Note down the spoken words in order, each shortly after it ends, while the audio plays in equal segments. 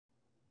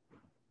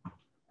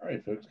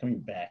right, folks, coming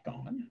back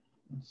on.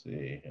 Let's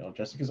see. Well,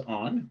 Jessica's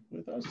on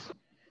with us,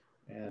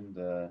 and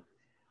I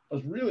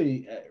was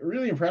really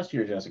impressed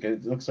here, Jessica.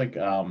 It looks like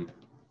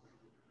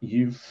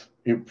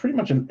you're pretty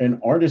much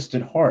an artist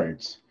at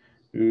heart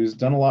who's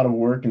done a lot of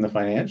work in the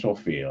financial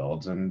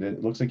fields, and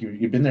it looks like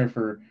you've been there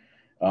for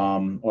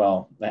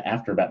well,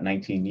 after about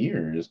 19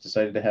 years,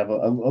 decided to have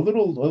a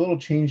little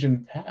change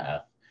in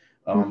path,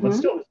 but Mm-hmm.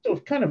 still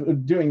kind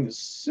of doing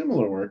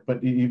similar work,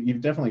 but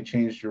you've definitely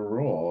changed your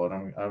role,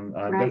 and I'm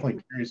Right.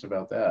 definitely curious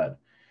about that.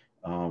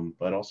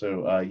 But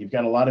also, you've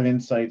got a lot of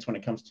insights when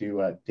it comes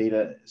to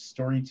data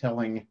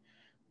storytelling.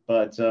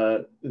 But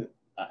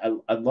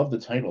I love the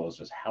title. It's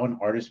just how an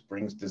artist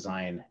brings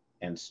design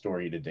and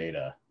story to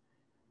data.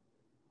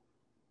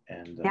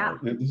 And Yeah.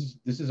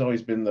 this has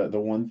always been the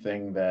one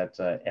thing that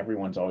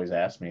everyone's always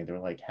asked me. They're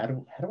like, how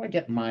do I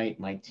get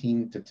my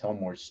team to tell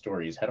more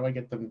stories? How do I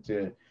get them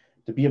to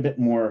be a bit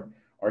more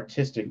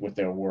artistic with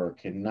their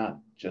work and not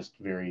just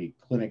very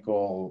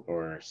clinical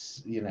or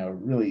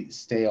really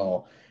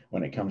stale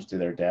when it comes to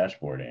their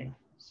dashboarding?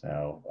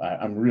 So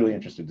I'm really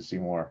interested to see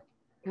more.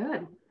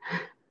 Good.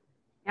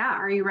 Yeah.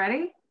 Are you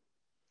ready?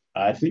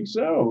 I think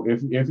so.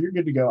 If you're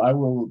good to go, I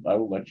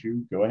will let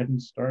you go ahead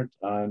and start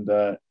and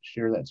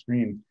share that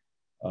screen.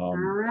 All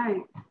Um,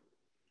 right.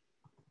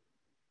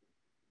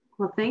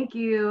 Well, thank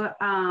you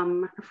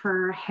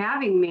for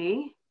having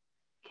me.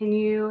 Can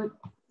you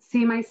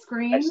see my I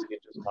screen? see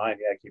it just fine.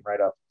 Yeah, keep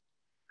right up.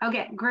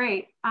 Okay,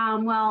 great.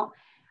 Hello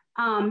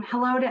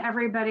to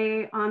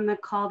everybody on the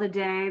call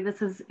today.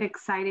 This is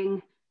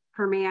exciting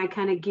for me. I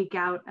kind of geek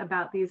out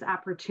about these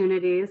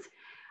opportunities.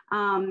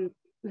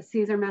 As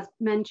Caesar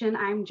mentioned,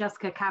 I'm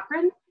Jessica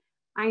Cochran.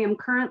 I am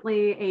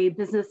currently a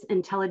business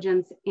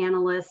intelligence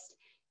analyst,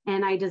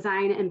 and I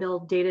design and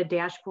build data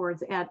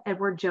dashboards at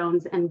Edward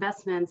Jones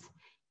Investments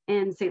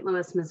in St.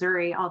 Louis,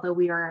 Missouri, although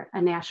we are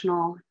a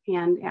national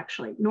and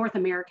actually North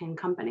American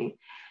company.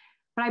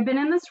 But I've been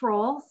in this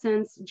role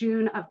since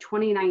June of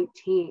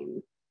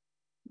 2019.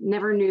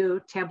 Never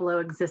knew Tableau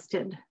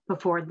existed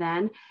before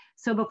then.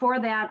 So before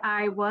that,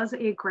 I was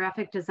a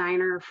graphic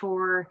designer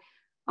for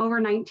over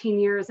 19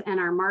 years in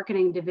our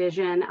marketing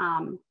division.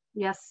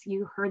 Yes,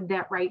 you heard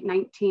that right,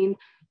 19,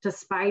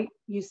 despite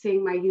you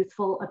seeing my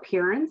youthful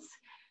appearance.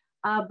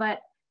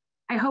 But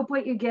I hope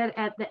what you get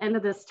at the end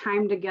of this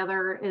time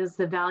together is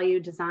the value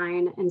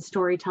design and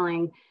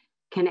storytelling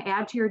can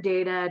add to your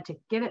data to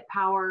give it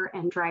power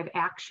and drive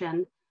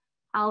action.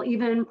 I'll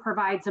even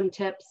provide some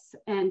tips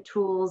and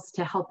tools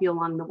to help you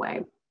along the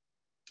way.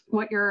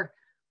 What you're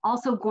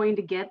also going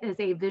to get is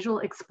a visual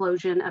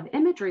explosion of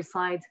imagery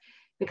slides,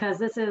 because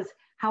this is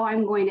how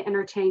I'm going to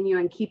entertain you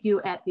and keep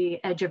you at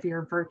the edge of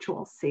your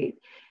virtual seat.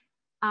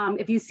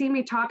 If you see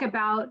me talk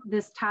about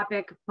this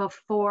topic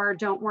before,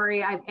 don't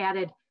worry, I've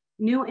added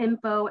new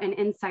info and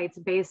insights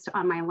based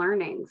on my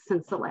learnings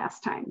since the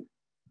last time.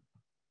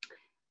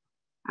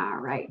 All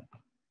right.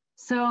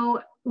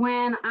 So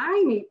when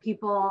I meet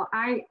people,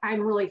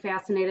 I'm really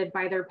fascinated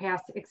by their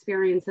past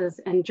experiences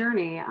and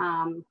journey.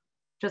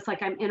 Just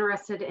like I'm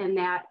interested in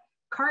that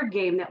card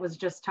game that was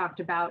just talked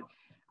about.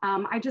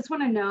 I just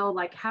want to know,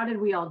 like, how did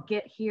we all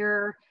get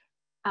here?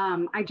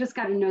 I just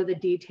got to know the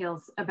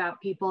details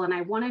about people, and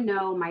I want to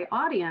know my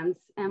audience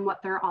and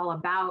what they're all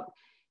about.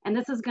 And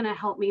this is going to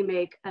help me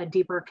make a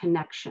deeper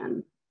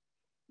connection.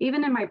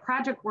 Even in my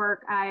project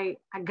work, I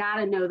got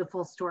to know the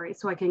full story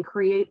so I can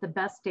create the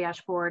best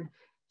dashboard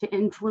to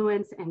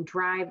influence and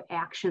drive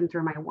action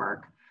through my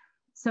work.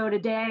 So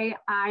today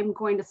I'm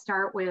going to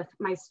start with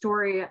my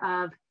story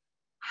of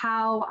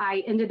how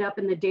I ended up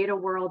in the data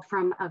world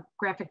from a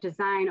graphic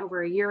design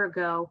over a year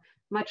ago,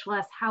 much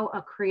less how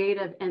a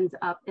creative ends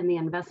up in the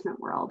investment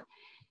world.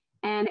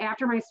 And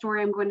after my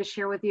story, I'm going to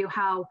share with you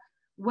how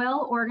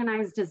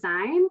well-organized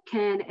design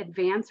can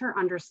advance our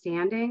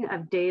understanding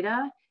of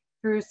data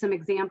through some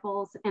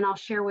examples, and I'll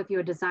share with you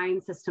a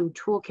design system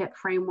toolkit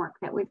framework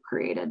that we've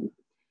created.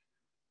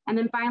 And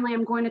then finally,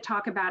 I'm going to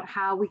talk about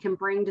how we can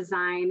bring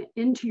design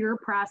into your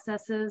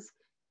processes,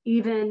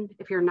 even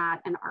if you're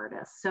not an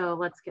artist. So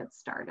let's get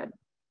started.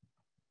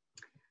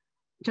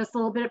 Just a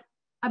little bit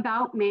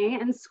about me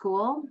in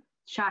school.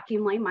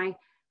 Shockingly, my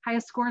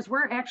highest scores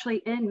were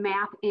actually in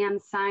math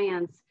and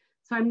science.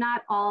 So I'm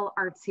not all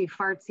artsy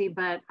fartsy,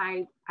 but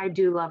I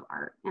do love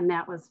art, and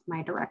that was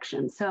my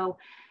direction. So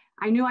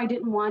I knew I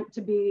didn't want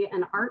to be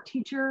an art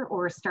teacher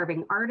or a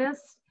starving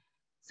artist.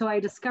 So I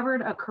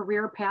discovered a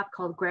career path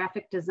called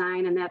graphic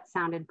design, and that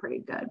sounded pretty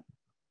good.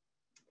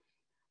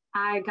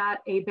 I got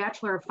a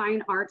Bachelor of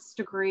Fine Arts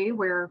degree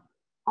where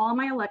all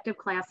my elective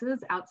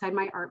classes outside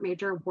my art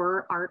major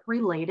were art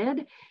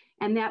related.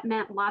 And that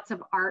meant lots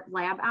of art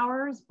lab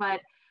hours,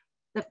 but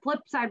the flip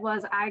side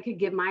was I could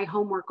give my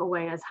homework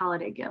away as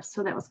holiday gifts.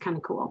 So that was kind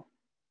of cool.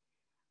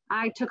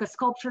 I took a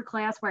sculpture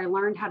class where I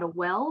learned how to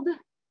weld.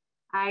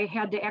 I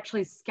had to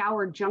actually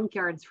scour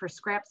junkyards for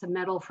scraps of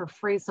metal for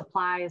free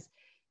supplies.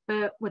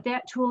 But with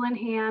that tool in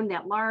hand,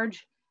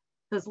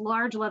 those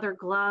large leather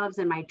gloves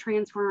and my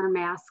transformer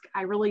mask,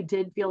 I really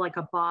did feel like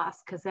a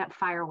boss because that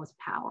fire was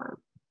power.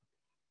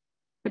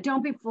 But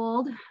don't be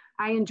fooled.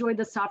 I enjoyed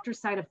the softer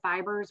side of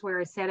fibers where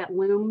I sat at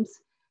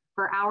looms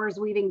for hours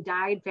weaving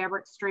dyed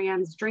fabric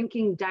strands,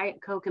 drinking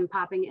Diet Coke and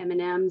popping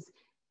M&Ms.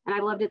 And I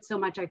loved it so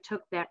much I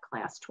took that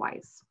class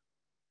twice.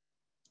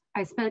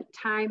 I spent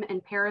time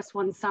in Paris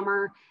one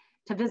summer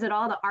to visit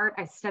all the art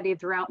I studied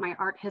throughout my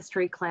art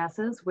history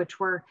classes, which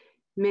were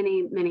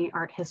many, many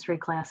art history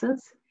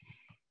classes.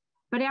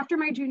 But after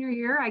my junior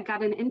year, I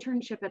got an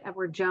internship at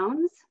Edward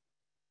Jones.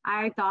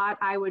 I thought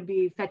I would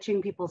be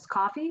fetching people's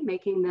coffee,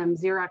 making them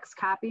Xerox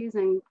copies,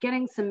 and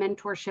getting some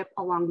mentorship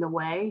along the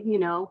way, you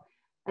know,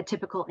 a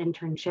typical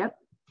internship.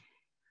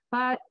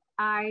 But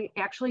I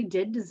actually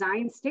did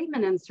design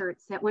statement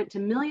inserts that went to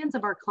millions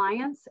of our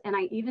clients, and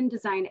I even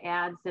designed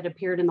ads that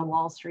appeared in the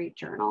Wall Street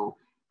Journal.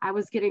 I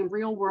was getting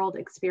real world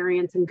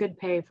experience and good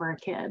pay for a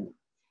kid.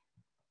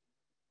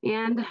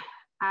 And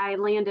I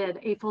landed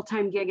a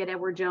full-time gig at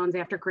Edward Jones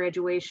after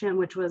graduation,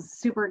 which was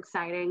super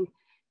exciting.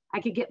 I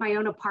could get my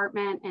own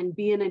apartment and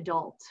be an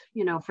adult,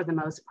 you know, for the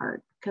most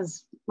part,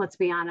 because let's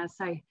be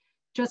honest, I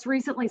just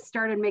recently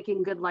started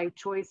making good life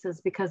choices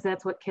because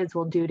that's what kids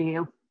will do to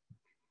you.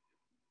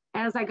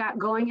 As I got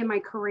going in my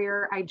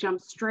career, I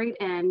jumped straight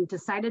in,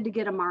 decided to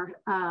get a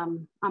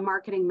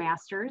marketing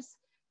master's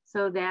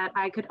so that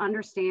I could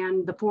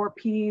understand the 4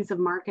 P's of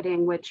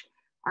marketing, which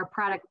are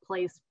product,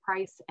 place,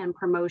 price, and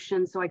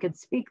promotion, so I could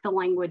speak the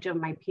language of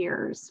my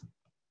peers.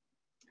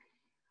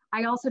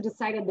 I also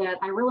decided that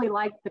I really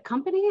liked the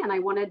company and I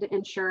wanted to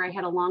ensure I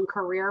had a long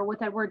career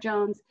with Edward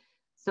Jones.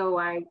 So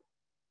I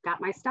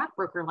got my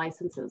stockbroker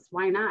licenses.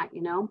 Why not?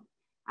 You know,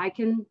 I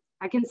can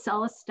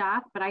sell a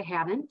stock, but I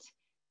haven't.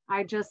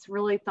 I just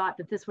really thought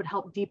that this would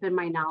help deepen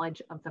my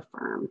knowledge of the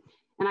firm.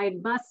 And I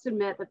must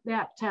admit that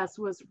that test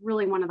was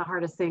really one of the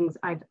hardest things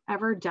I've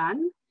ever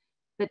done.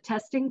 The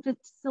testing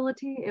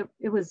facility,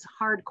 it was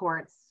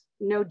hardcore. It's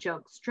no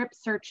joke, strip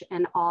search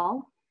and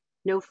all.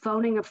 No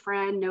phoning a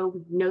friend, no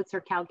notes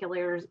or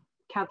calculators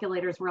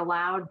were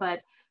allowed,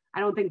 but I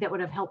don't think that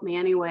would have helped me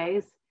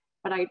anyways,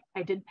 but I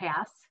did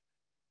pass.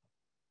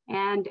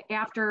 And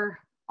after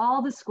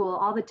all the school,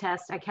 all the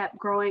tests, I kept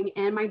growing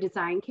in my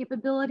design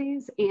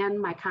capabilities and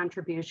my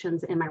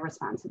contributions and my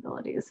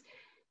responsibilities.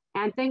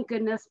 And thank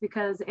goodness,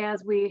 because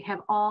as we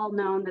have all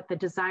known that the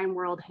design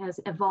world has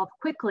evolved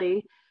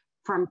quickly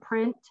from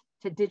print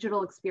to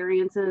digital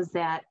experiences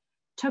that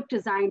took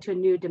design to a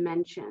new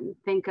dimension.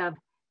 Think of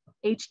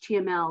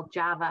HTML,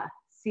 Java,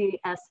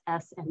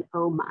 CSS, and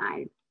oh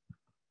my.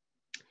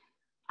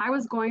 I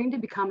was going to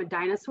become a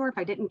dinosaur if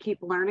I didn't keep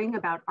learning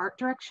about art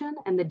direction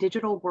and the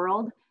digital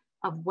world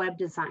of web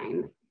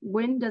design.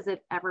 When does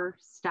it ever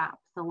stop,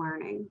 the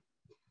learning?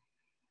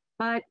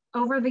 But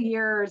over the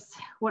years,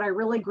 what I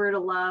really grew to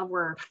love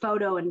were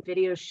photo and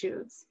video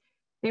shoots.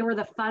 They were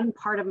the fun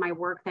part of my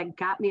work that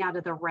got me out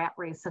of the rat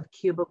race of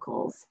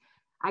cubicles.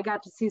 I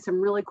got to see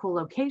some really cool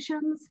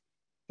locations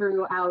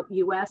throughout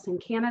US and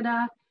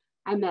Canada.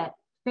 I met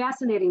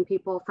fascinating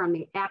people from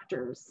the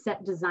actors,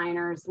 set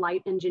designers,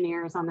 light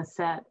engineers on the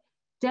set.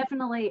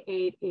 Definitely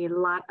ate a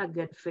lot of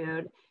good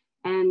food.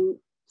 And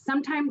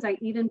sometimes I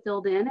even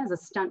filled in as a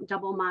stunt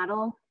double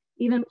model,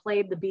 even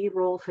played the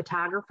B-roll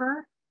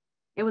photographer.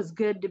 It was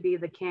good to be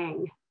the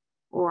king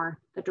or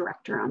the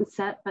director on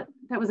set, but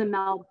that was a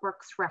Mel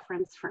Brooks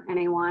reference for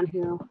anyone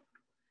who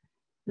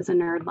is a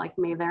nerd like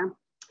me there.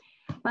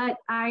 But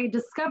I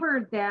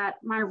discovered that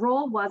my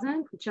role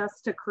wasn't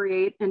just to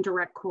create and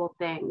direct cool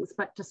things,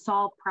 but to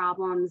solve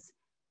problems,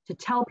 to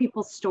tell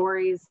people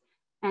stories,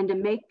 and to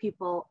make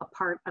people a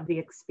part of the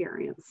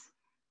experience.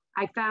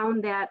 I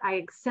found that I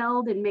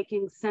excelled in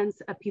making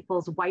sense of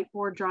people's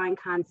whiteboard drawing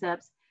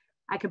concepts.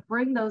 I could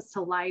bring those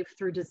to life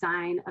through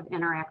design of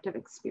interactive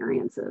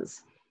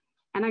experiences.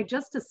 And I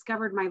just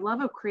discovered my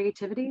love of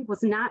creativity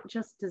was not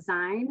just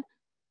design,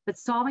 but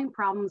solving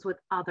problems with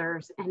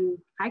others. And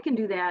I can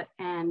do that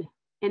in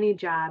any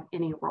job,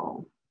 any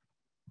role.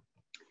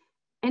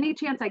 Any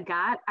chance I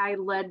got, I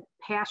led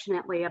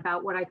passionately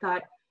about what I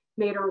thought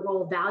made our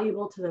role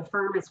valuable to the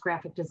firm as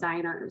graphic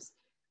designers.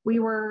 We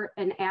were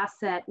an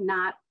asset,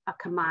 not a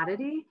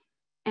commodity.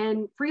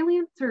 And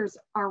freelancers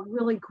are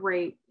really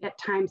great at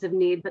times of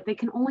need, but they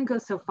can only go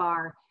so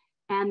far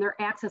and their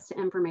access to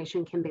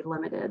information can be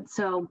limited.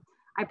 So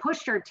I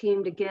pushed our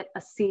team to get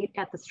a seat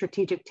at the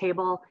strategic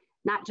table,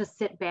 not just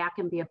sit back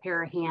and be a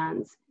pair of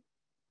hands.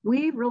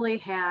 We really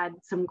had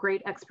some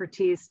great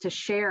expertise to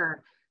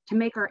share to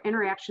make our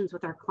interactions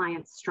with our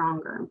clients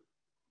stronger.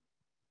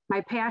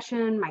 My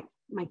passion,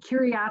 my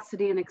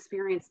curiosity and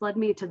experience led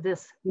me to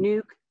this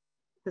new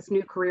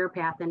career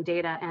path in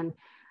data, and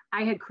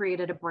I had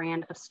created a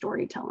brand of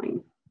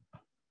storytelling.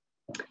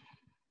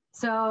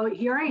 So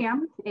here I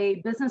am, a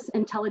business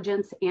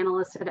intelligence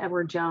analyst at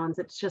Edward Jones.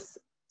 It just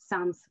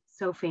sounds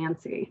so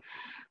fancy.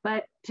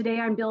 But today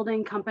I'm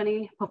building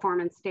company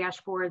performance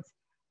dashboards.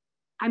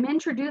 I'm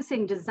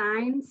introducing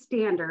design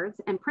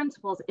standards and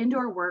principles into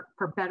our work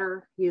for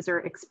better user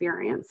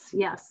experience.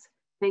 Yes,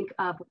 think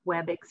of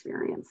web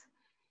experience.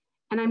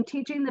 And I'm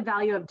teaching the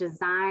value of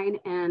design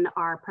in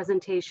our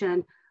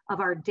presentation of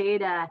our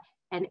data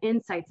and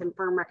insights and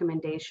firm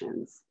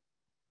recommendations.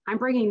 I'm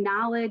bringing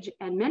knowledge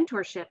and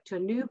mentorship to a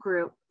new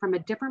group from a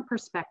different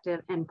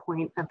perspective and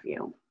point of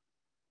view.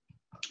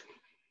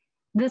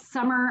 This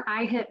summer,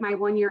 I hit my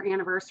 1-year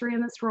anniversary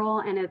in this role,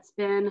 and it's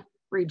been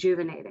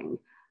rejuvenating.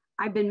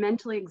 I've been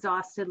mentally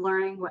exhausted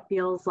learning what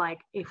feels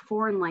like a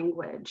foreign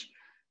language,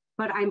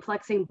 but I'm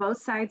flexing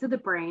both sides of the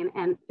brain,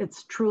 and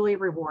it's truly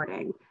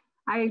rewarding.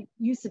 I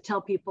used to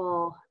tell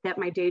people that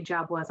my day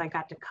job was I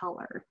got to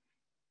color.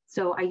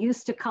 So I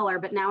used to color,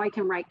 but now I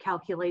can write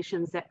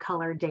calculations that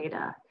color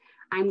data.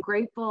 I'm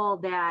grateful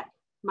that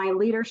my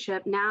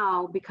leadership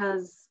now,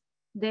 because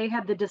they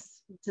have the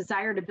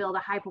desire to build a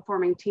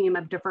high-performing team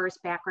of diverse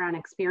background,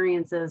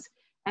 experiences,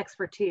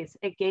 expertise,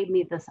 it gave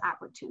me this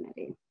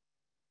opportunity.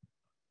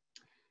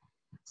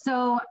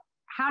 So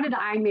how did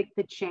I make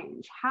the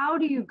change? How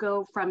do you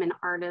go from an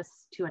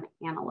artist to an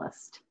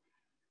analyst?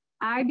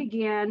 I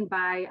began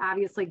by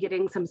obviously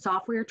getting some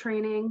software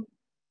training,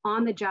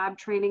 on-the-job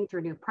training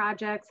through new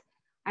projects.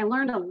 I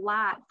learned a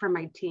lot from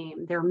my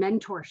team, their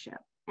mentorship,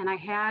 and I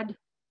had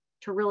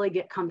to really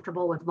get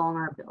comfortable with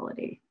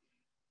vulnerability,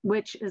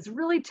 which is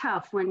really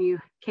tough when you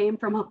came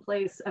from a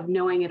place of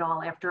knowing it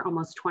all after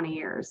almost 20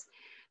 years.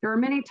 There are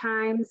many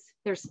times,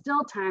 there's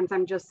still times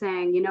I'm just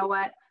saying, you know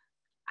what,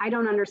 I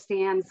don't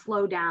understand,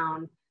 slow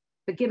down,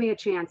 but give me a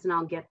chance and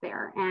I'll get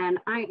there. And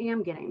I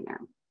am getting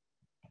there.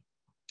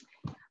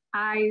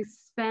 I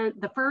spent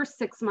the first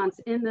 6 months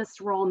in this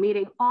role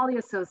meeting all the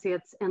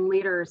associates and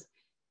leaders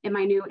in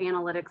my new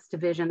analytics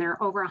division. There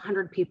are over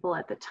 100 people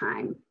at the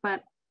time,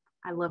 but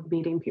I love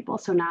meeting people,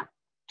 so not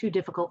too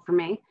difficult for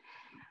me.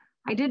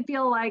 I did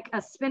feel like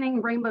a spinning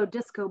rainbow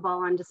disco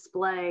ball on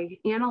display.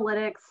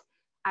 Analytics,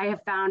 I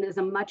have found, is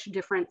a much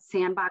different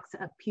sandbox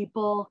of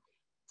people,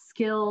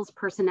 skills,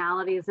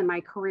 personalities in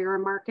my career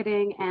in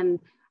marketing, and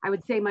I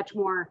would say much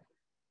more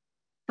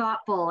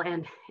thoughtful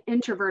and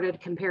introverted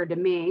compared to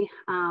me.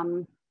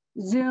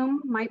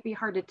 Zoom might be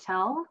hard to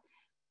tell,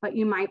 but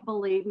you might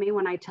believe me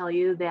when I tell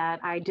you that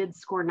I did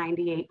score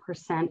 98%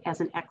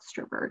 as an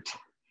extrovert.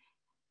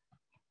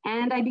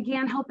 And I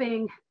began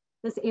helping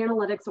this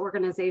analytics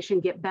organization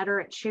get better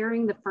at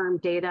sharing the firm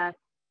data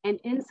and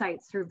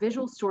insights through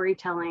visual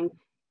storytelling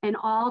and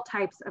all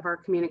types of our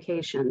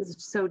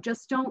communications. So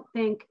just don't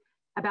think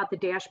about the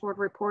dashboard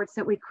reports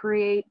that we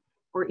create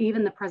or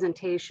even the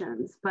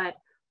presentations, but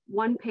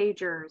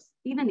one-pagers,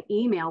 even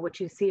email, which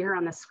you see here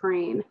on the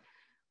screen.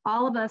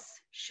 All of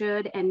us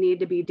should and need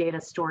to be data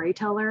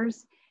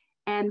storytellers.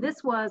 And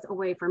this was a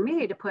way for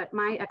me to put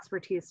my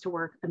expertise to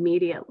work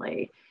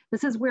immediately.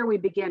 This is where we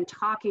begin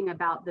talking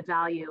about the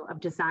value of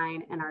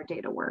design in our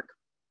data work.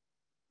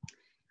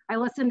 I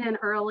listened in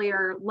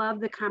earlier,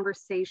 love the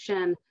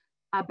conversation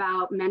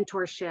about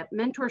mentorship.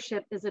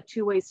 Mentorship is a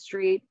two-way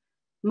street.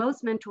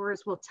 Most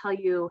mentors will tell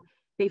you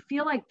they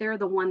feel like they're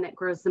the one that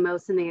grows the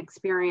most in the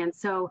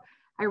experience. So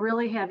I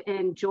really have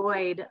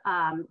enjoyed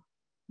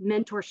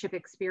mentorship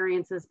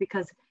experiences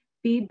because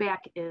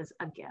feedback is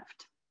a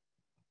gift.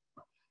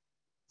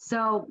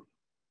 So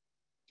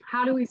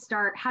how do we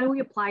start? How do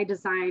we apply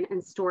design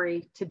and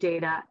story to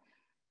data?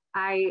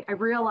 I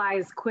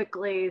realized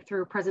quickly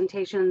through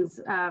presentations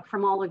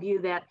from all of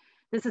you that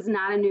this is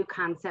not a new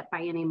concept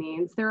by any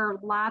means. There are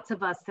lots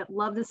of us that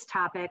love this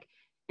topic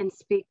and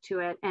speak to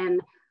it.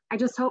 And I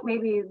just hope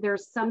maybe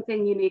there's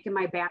something unique in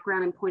my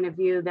background and point of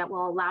view that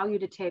will allow you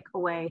to take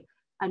away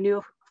a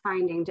new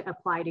finding to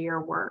apply to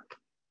your work.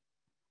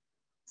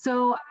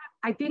 So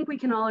I think we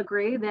can all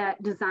agree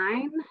that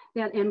design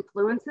that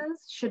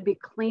influences should be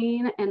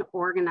clean and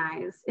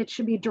organized. It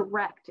should be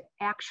direct,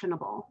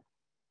 actionable.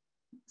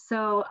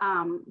 So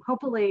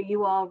hopefully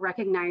you all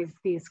recognize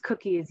these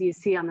cookies you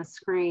see on the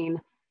screen.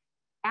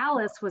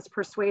 Alice was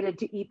persuaded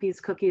to eat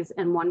these cookies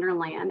in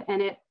Wonderland,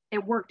 and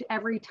it worked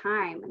every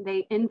time.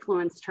 They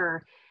influenced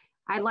her.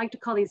 I like to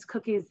call these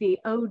cookies the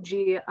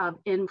OG of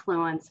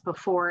influence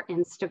before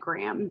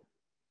Instagram.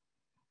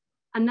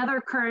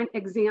 Another current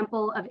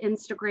example of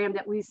Instagram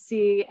that we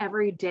see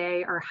every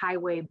day are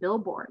highway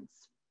billboards.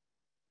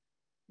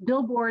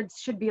 Billboards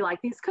should be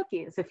like these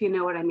cookies, if you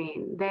know what I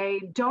mean.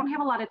 They don't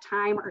have a lot of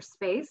time or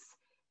space.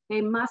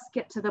 They must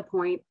get to the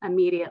point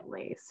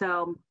immediately.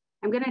 So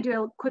I'm going to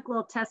do a quick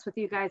little test with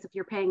you guys if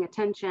you're paying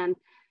attention.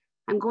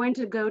 I'm going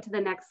to go to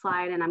the next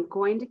slide and I'm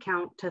going to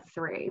count to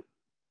 3.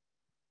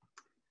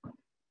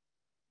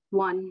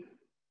 1,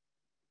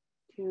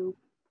 2,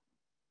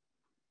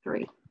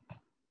 3.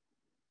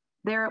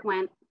 There it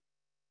went.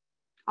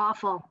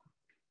 Awful.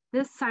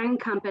 This sign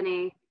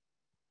company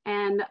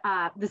and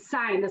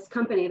this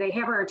company, they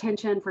have our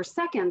attention for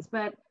seconds,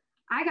 but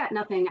I got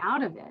nothing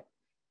out of it.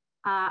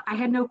 I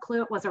had no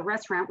clue it was a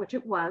restaurant, which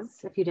it was,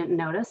 if you didn't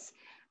notice,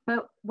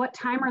 but what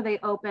time are they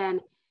open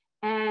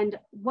and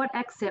what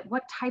exit,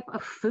 what type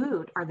of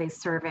food are they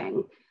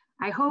serving?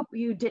 I hope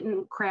you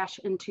didn't crash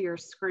into your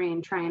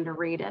screen trying to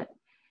read it,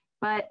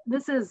 but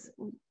this is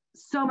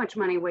so much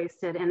money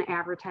wasted in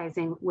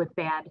advertising with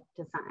bad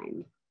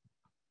design.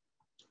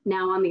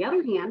 Now, on the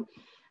other hand,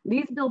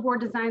 these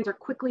billboard designs are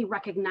quickly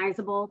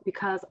recognizable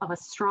because of a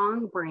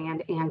strong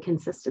brand and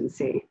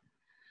consistency.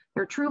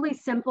 They're truly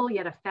simple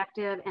yet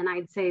effective, and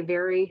I'd say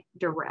very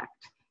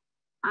direct.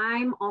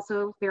 I'm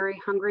also very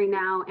hungry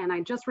now, and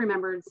I just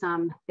remembered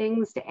some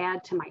things to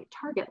add to my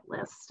target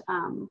list.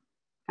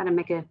 Got to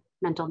make a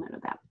mental note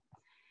of that.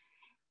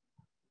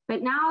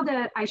 But now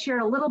that I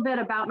shared a little bit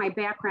about my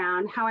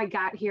background, how I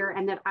got here,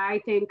 and that I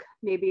think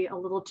maybe a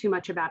little too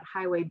much about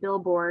highway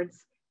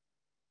billboards,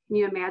 can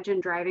you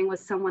imagine driving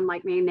with someone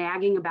like me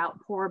nagging about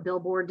poor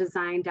billboard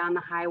design down the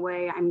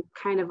highway? I'm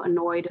kind of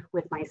annoyed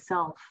with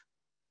myself.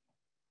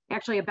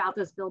 Actually, about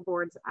those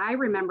billboards, I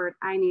remembered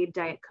I need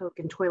Diet Coke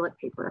and toilet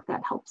paper if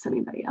that helps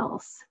anybody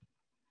else.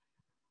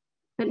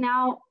 But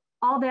now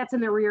all that's in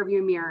the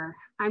rearview mirror.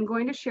 I'm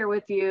going to share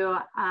with you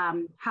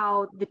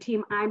how the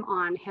team I'm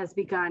on has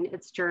begun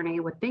its journey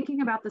with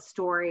thinking about the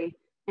story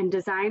and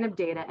design of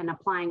data and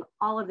applying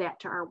all of that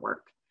to our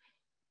work.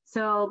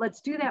 So let's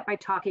do that by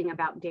talking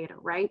about data,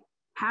 right?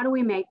 How do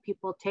we make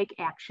people take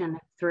action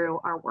through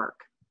our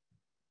work?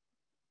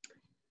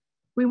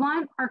 We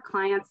want our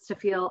clients to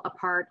feel a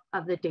part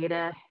of the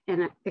data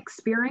and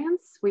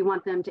experience. We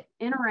want them to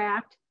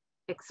interact,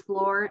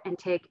 explore, and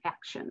take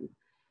action.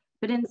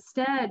 But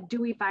instead, do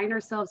we find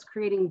ourselves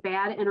creating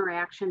bad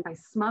interaction by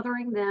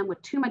smothering them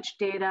with too much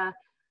data,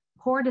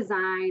 poor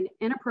design,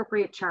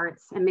 inappropriate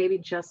charts, and maybe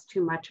just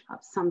too much of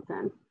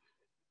something?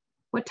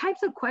 What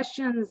types of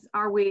questions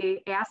are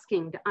we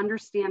asking to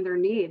understand their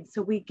needs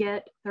so we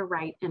get the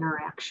right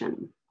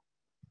interaction?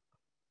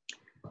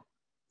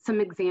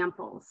 Some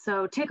examples.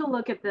 So take a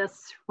look at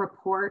this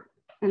report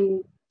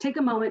and take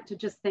a moment to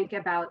just think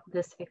about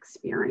this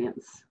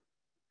experience.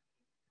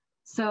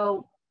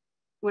 So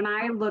when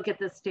I look at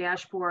this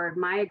dashboard,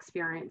 my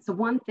experience, the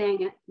one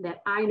thing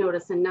that I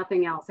notice and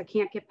nothing else, I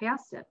can't get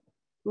past it.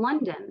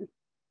 London,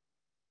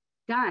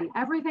 done.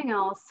 Everything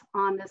else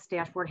on this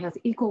dashboard has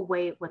equal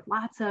weight with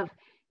lots of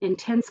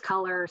intense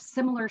colors,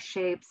 similar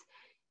shapes,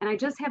 and I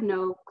just have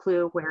no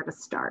clue where to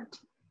start.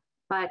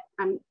 But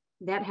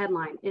that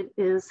headline, it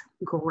is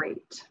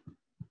great.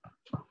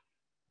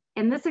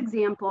 In this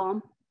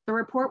example, the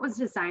report was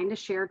designed to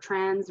share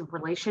trends and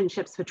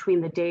relationships between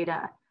the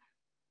data.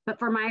 But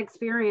for my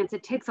experience,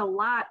 it takes a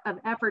lot of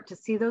effort to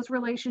see those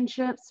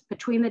relationships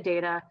between the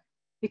data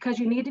because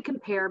you need to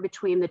compare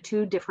between the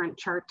two different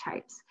chart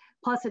types.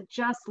 Plus, it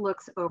just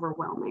looks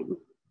overwhelming.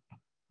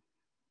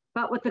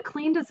 But with the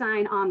clean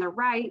design on the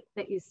right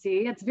that you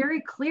see, it's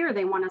very clear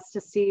they want us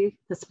to see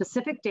the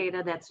specific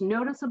data that's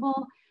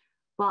noticeable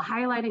while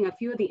highlighting a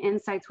few of the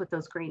insights with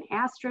those green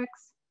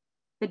asterisks.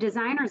 The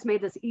designers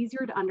made this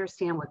easier to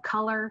understand with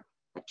color,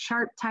 the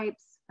chart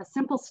types, a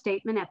simple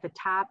statement at the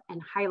top,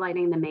 and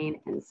highlighting the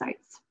main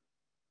insights.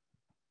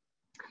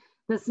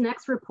 This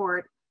next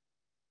report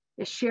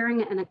is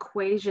sharing an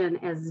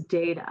equation as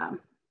data.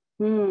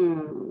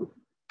 You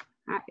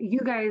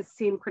guys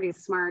seem pretty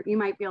smart. You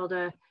might be able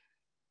to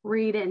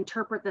read and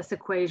interpret this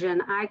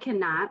equation. I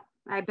cannot.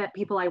 I bet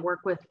people I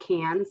work with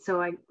can,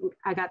 so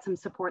I got some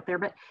support there,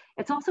 but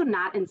it's also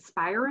not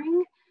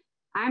inspiring.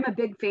 I'm a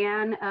big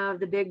fan of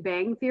the Big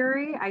Bang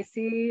Theory. I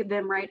see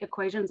them write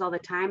equations all the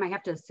time. I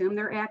have to assume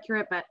they're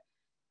accurate, but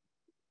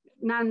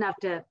not enough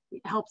to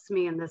helps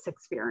me in this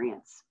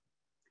experience.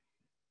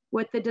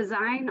 With the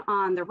design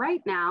on the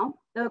right now,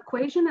 the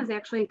equation is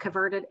actually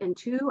converted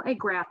into a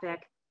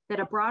graphic that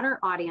a broader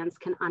audience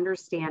can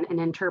understand and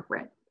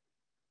interpret.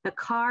 The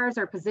cars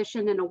are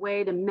positioned in a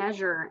way to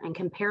measure and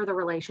compare the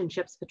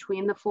relationships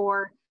between the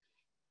four.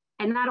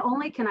 And not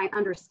only can I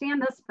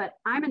understand this, but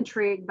I'm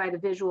intrigued by the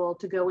visual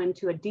to go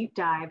into a deep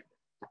dive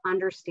to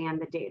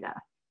understand the data.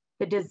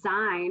 The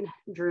design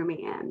drew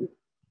me in.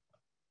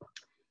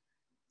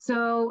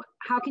 So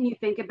how can you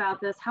think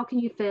about this? How can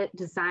you fit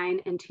design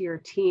into your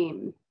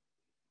team?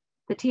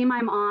 The team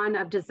I'm on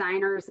of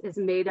designers is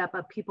made up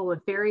of people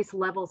with various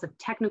levels of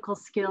technical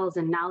skills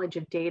and knowledge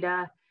of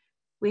data.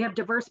 We have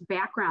diverse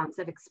backgrounds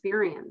of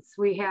experience.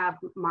 We have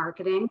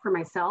marketing for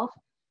myself.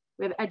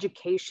 We have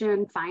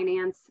education,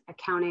 finance,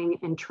 accounting,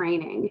 and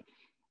training.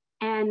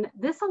 And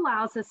this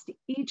allows us to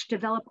each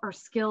develop our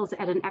skills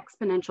at an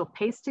exponential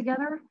pace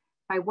together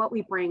by what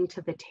we bring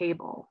to the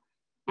table.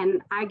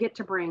 And I get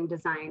to bring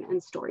design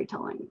and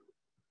storytelling.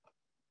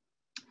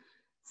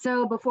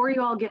 So before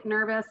you all get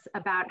nervous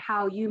about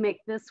how you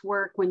make this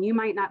work when you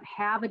might not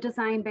have a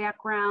design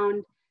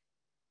background,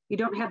 you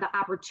don't have the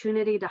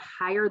opportunity to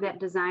hire that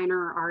designer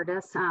or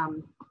artist,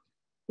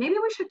 maybe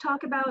we should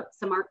talk about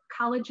some art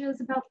colleges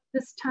about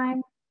this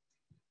time.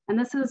 And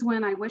this is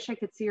when I wish I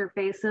could see your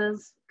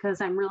faces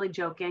because I'm really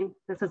joking.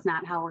 This is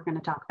not how we're going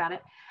to talk about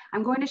it.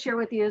 I'm going to share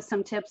with you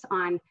some tips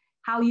on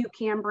how you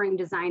can bring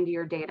design to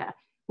your data.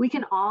 We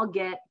can all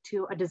get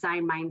to a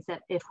design mindset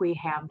if we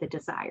have the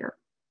desire.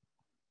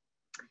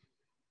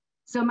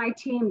 So my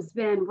team's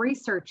been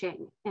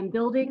researching and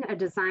building a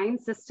design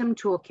system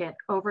toolkit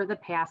over the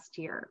past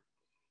year.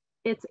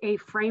 It's a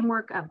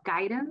framework of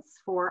guidance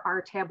for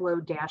our Tableau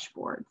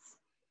dashboards.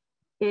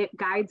 It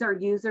guides our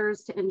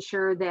users to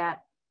ensure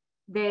that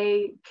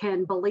they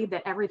can believe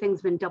that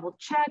everything's been double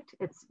checked.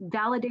 It's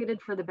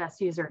validated for the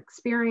best user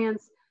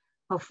experience,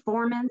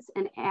 performance,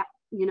 and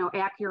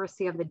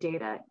accuracy of the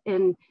data.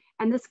 And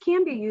this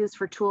can be used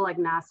for tool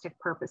agnostic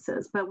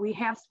purposes, but we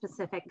have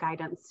specific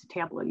guidance to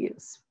Tableau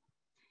use.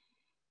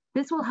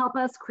 This will help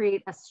us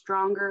create a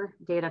stronger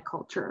data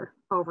culture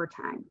over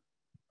time.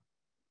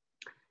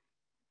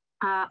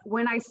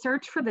 When I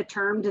searched for the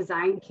term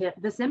design kit,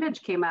 this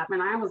image came up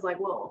and I was like,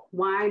 well,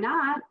 why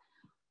not?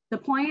 The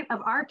point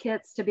of our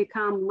kits to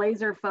become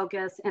laser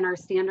focused in our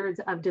standards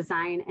of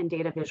design and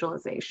data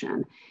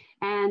visualization.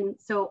 And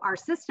so our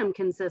system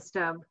consists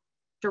of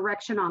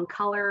direction on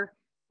color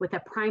with a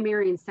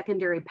primary and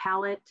secondary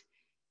palette.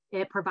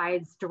 It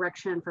provides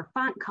direction for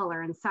font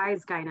color and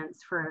size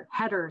guidance for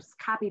headers,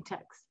 copy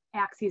text,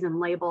 axes, and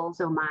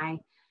labels, oh my.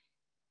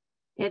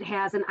 It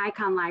has an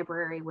icon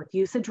library with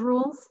usage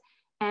rules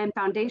and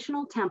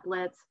foundational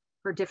templates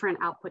for different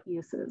output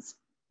uses.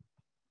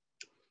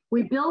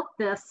 We built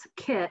this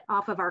kit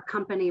off of our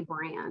company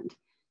brand.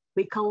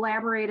 We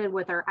collaborated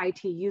with our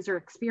IT user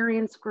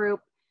experience group,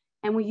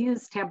 and we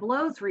used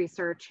Tableau's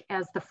research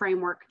as the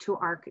framework to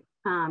our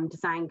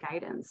design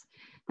guidance.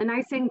 The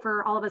nice thing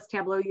for all of us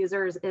Tableau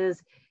users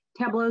is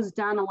Tableau's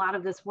done a lot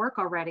of this work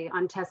already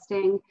on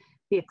testing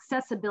the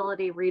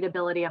accessibility,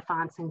 readability of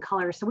fonts and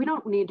colors, so we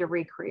don't need to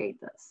recreate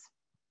this.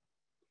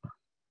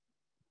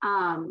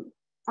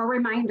 A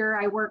reminder,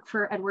 I work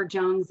for Edward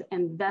Jones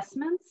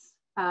Investments.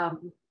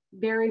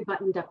 Very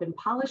buttoned up and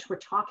polished. We're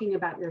talking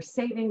about your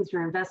savings,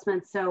 your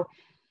investments. So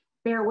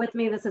bear with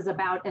me, this is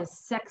about as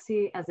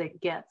sexy as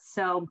it gets.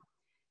 So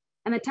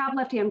in the top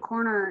left-hand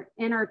corner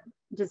in our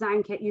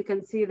design kit, you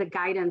can see the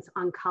guidance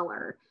on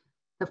color.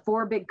 The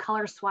 4 big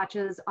color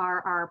swatches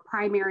are our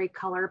primary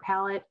color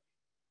palette.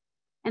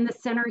 In the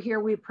center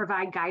here, we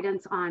provide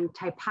guidance on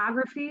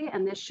typography,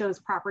 and this shows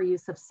proper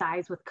use of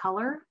size with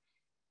color.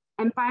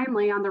 And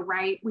finally, on the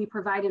right, we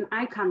provide an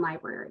icon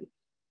library.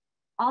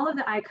 All of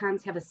the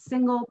icons have a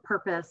single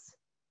purpose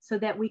so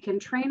that we can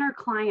train our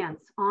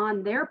clients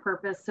on their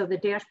purpose so the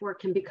dashboard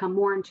can become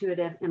more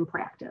intuitive in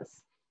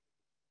practice.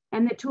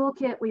 And the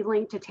toolkit, we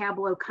link to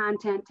Tableau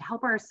content to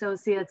help our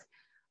associates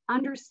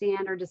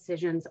understand our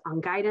decisions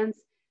on guidance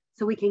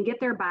so we can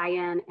get their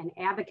buy-in and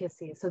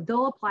advocacy so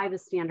they'll apply the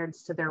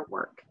standards to their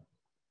work.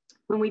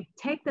 When we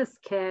take this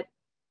kit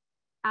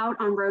out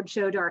on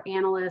roadshow to our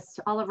analysts,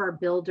 all of our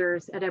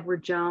builders at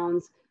Edward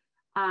Jones,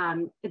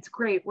 it's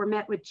great. We're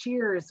met with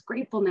cheers,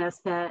 gratefulness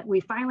that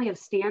we finally have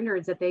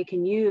standards that they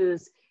can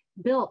use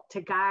built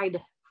to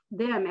guide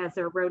them as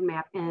their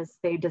roadmap as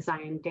they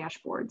design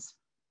dashboards.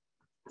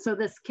 So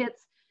this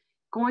kit's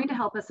going to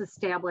help us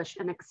establish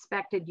an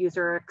expected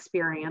user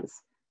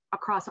experience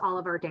across all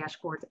of our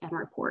dashboards and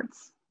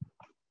reports.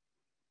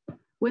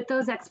 With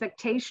those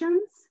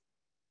expectations,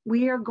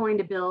 we are going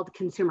to build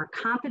consumer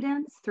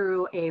confidence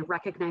through a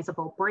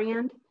recognizable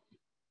brand.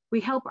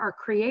 We help our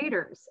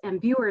creators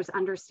and viewers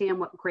understand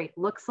what great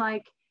looks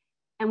like,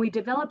 and we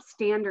develop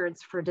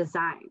standards for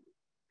design.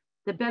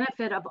 The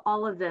benefit of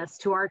all of this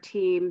to our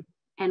team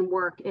and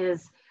work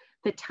is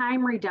the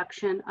time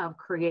reduction of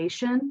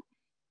creation,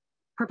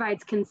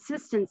 provides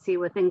consistency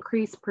with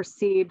increased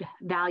perceived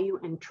value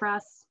and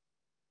trust.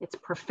 It's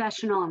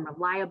professional and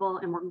reliable,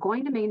 and we're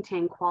going to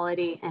maintain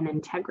quality and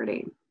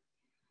integrity.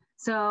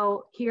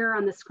 So here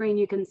on the screen,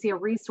 you can see a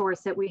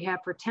resource that we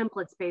have for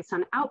templates based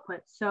on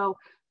output. So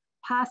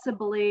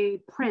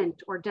possibly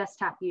print or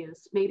desktop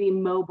use, maybe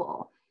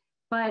mobile.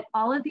 But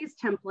all of these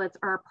templates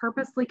are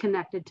purposely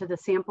connected to the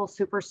sample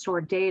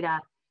superstore data.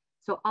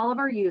 So all of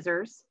our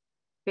users,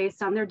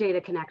 based on their data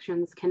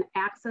connections, can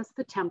access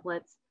the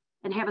templates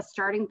and have a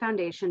starting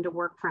foundation to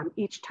work from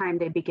each time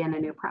they begin a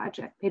new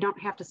project. They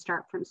don't have to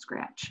start from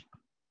scratch.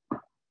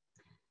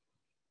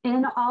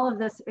 In all of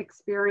this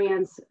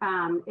experience,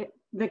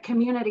 the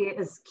community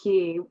is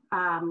key.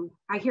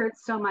 I hear it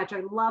so much.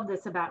 I love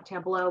this about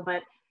Tableau,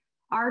 but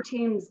our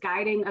team's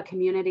guiding a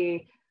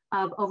community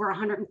of over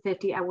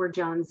 150 Edward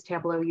Jones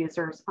Tableau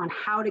users on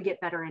how to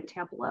get better in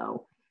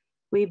Tableau.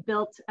 We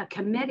built a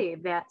committee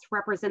that's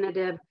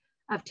representative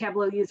of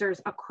Tableau users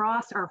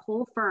across our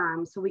whole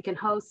firm so we can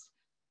host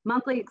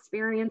monthly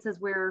experiences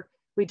where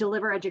we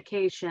deliver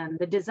education,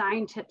 the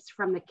design tips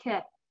from the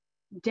kit,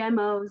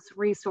 demos,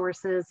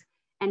 resources,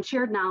 and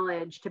shared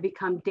knowledge to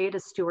become data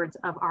stewards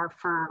of our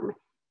firm.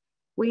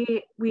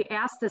 We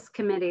asked this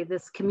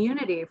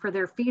community for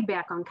their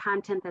feedback on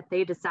content that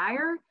they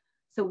desire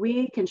so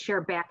we can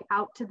share back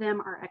out to them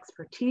our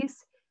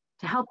expertise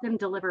to help them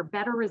deliver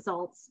better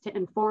results to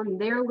inform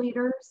their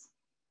leaders,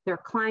 their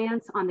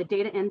clients on the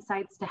data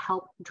insights to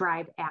help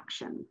drive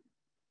action.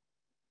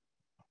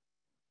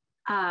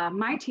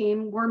 My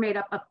team, we're made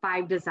up of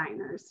 5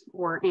 designers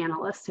or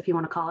analysts, if you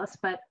want to call us,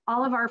 but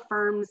all of our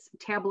firm's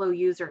Tableau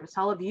users,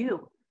 all of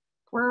you,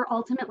 we're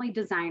ultimately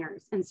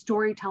designers and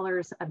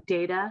storytellers of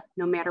data,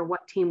 no matter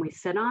what team we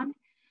sit on.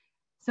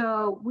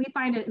 So we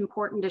find it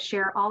important to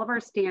share all of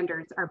our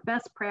standards, our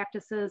best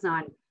practices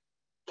on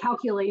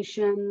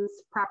calculations,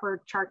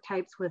 proper chart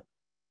types with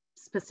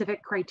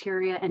specific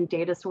criteria and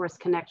data source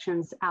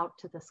connections out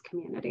to this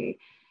community.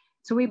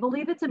 So we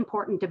believe it's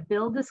important to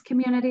build this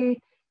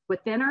community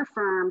within our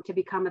firm to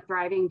become a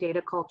thriving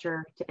data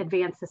culture to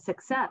advance the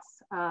success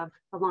of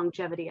the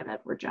longevity of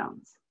Edward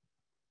Jones.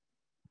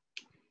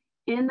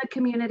 In the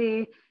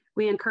community,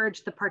 we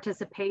encourage the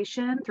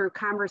participation through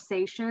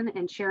conversation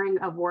and sharing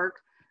of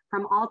work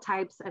from all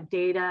types of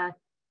data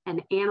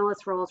and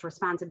analyst roles,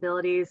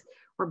 responsibilities.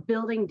 We're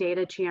building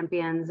data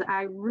champions.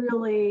 I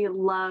really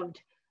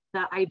loved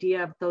the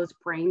idea of those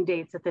brain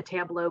dates at the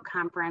Tableau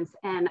conference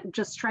and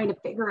just trying to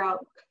figure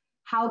out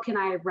how can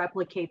I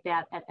replicate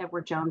that at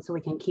Edward Jones so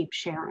we can keep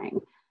sharing.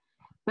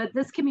 But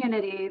this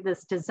community,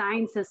 this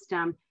design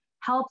system,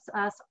 helps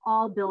us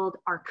all build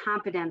our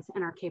confidence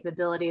and our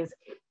capabilities,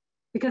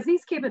 because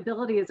these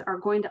capabilities are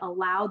going to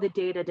allow the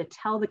data to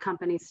tell the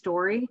company's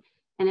story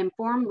and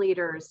inform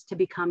leaders to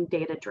become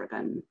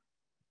data-driven.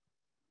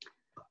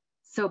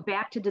 So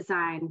back to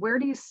design, where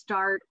do you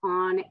start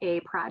on a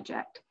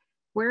project?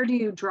 Where do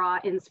you draw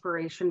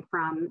inspiration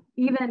from?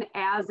 Even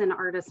as an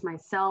artist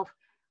myself,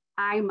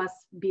 I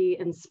must be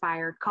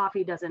inspired.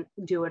 Coffee doesn't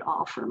do it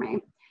all for me.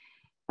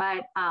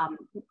 But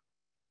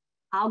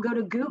I'll go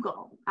to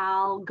Google.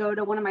 I'll go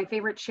to one of my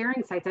favorite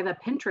sharing sites. I have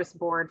a Pinterest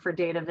board for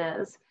data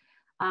viz.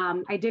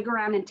 I dig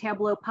around in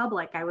Tableau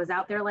Public. I was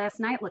out there last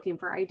night looking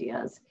for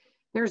ideas.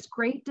 There's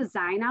great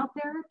design out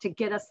there to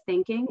get us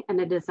thinking and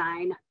a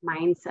design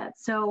mindset.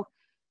 So,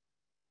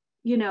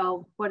 you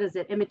know, what is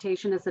it?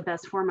 Imitation is the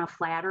best form of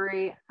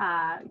flattery.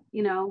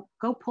 You know,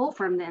 go pull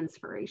from the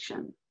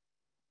inspiration.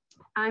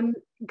 I'm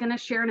going to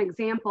share an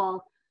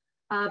example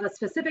of a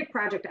specific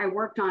project I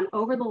worked on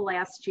over the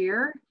last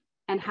year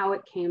and how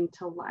it came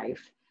to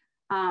life.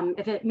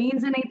 If it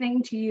means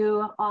anything to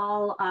you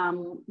all,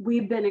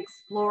 we've been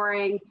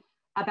exploring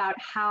about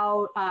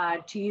how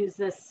to use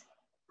this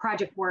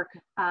project work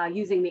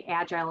using the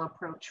agile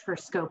approach for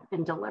scope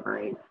and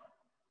delivery.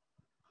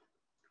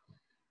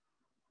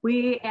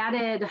 We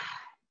added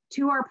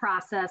to our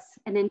process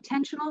an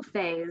intentional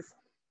phase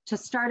to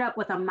start up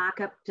with a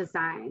mock-up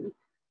design.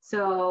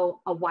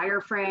 So a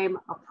wireframe,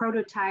 a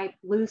prototype,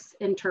 loose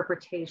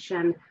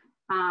interpretation.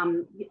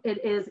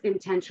 It is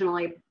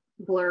intentionally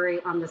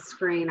blurry on the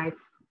screen.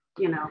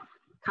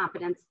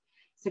 Confidence,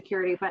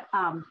 security. But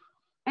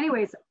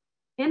anyways,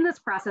 in this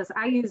process,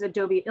 I use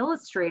Adobe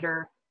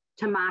Illustrator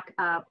to mock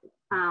up.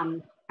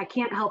 I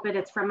can't help it,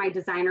 it's from my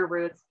designer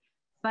roots,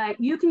 but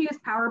you can use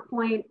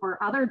PowerPoint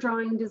or other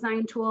drawing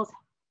design tools.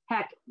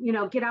 Heck, you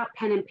know, get out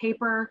pen and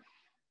paper.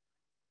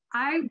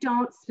 I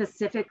don't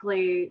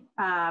specifically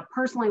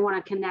personally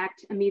want to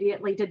connect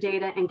immediately to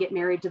data and get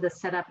married to the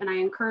setup. And I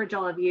encourage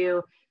all of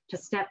you to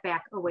step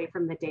back away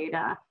from the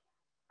data.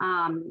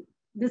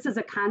 This is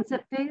a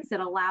concept phase that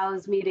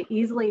allows me to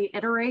easily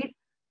iterate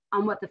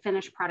on what the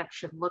finished product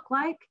should look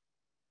like.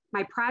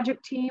 My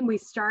project team, we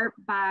start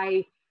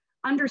by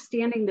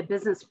understanding the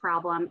business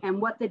problem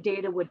and what the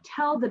data would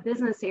tell the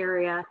business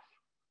area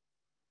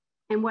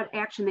and what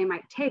action they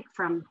might take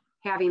from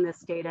having this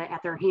data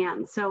at their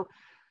hands. So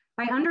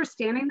by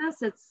understanding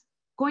this, it's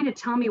going to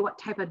tell me what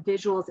type of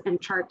visuals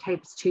and chart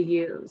types to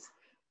use.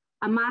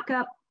 A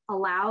mock-up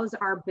allows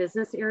our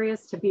business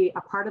areas to be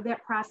a part of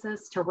that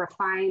process to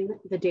refine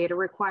the data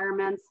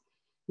requirements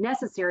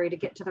necessary to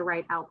get to the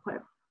right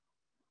output.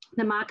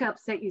 The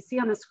mock-ups that you see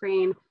on the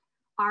screen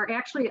are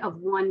actually of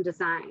one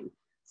design.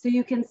 So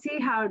you can see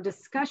how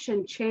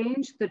discussion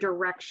changed the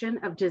direction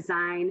of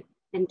design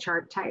and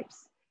chart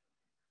types.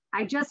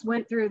 I just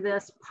went through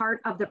this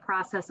part of the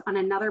process on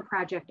another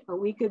project a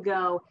week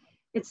ago.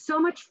 It's so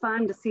much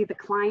fun to see the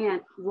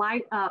client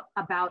light up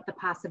about the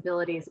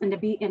possibilities and to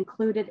be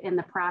included in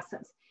the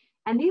process.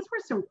 And these were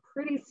some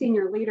pretty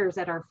senior leaders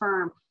at our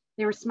firm.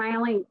 They were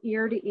smiling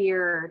ear to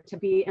ear to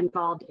be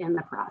involved in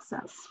the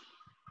process.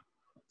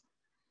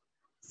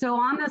 So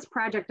on this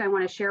project I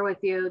want to share with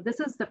you, this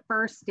is the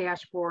first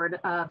dashboard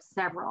of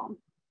several.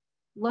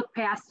 Look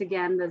past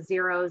again the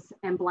zeros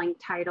and blank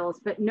titles,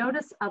 but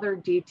notice other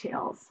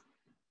details.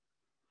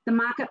 The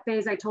mock-up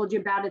phase I told you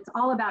about, it's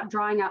all about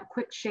drawing out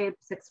quick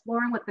shapes,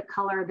 exploring with the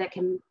color that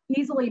can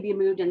easily be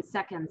moved in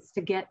seconds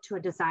to get to a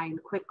design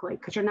quickly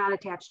because you're not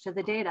attached to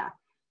the data.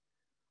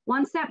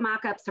 Once that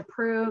mock-up's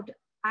approved,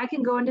 I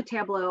can go into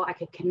Tableau, I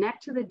can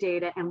connect to the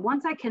data, and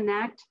once I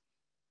connect,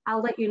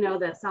 I'll let you know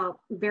this,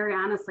 very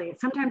honestly,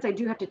 sometimes I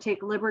do have to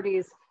take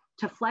liberties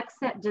to flex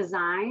that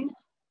design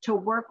to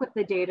work with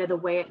the data the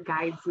way it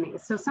guides me.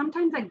 So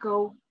sometimes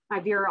I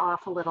veer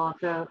off a little of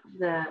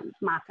the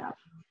mock-up.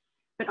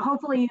 But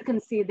hopefully you can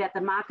see that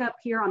the mock-up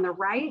here on the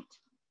right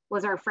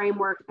was our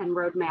framework and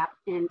roadmap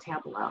in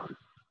Tableau.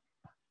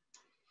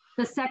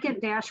 The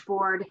second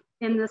dashboard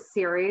in this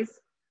series,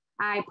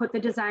 I put the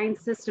design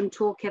system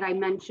toolkit I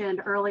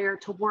mentioned earlier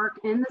to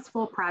work in this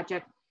full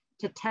project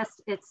to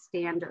test its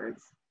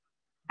standards.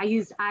 I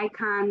used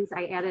icons,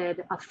 I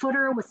added a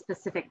footer with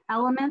specific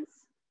elements,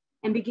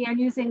 and began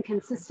using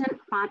consistent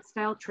font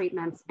style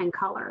treatments and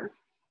color.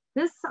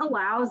 This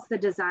allows the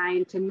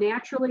design to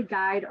naturally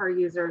guide our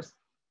users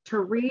to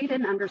read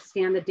and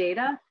understand the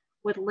data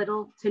with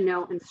little to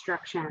no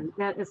instruction.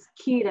 That is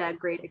key to a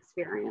great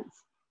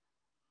experience.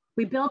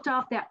 We built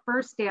off that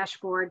first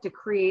dashboard to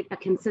create a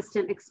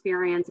consistent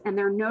experience and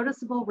their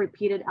noticeable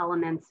repeated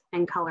elements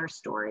and color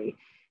story.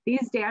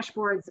 These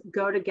dashboards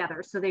go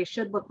together, so they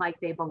should look like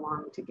they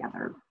belong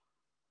together.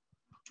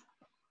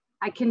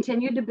 I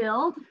continued to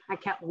build. I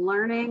kept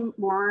learning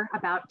more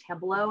about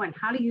Tableau and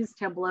how to use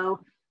Tableau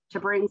to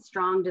bring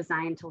strong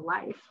design to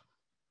life.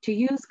 To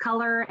use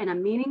color in a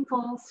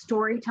meaningful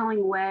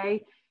storytelling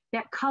way,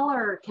 that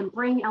color can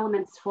bring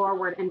elements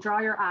forward and draw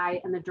your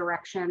eye in the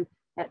direction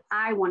that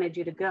I wanted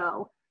you to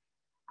go.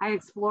 I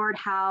explored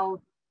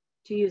how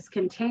to use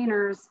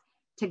containers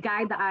to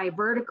guide the eye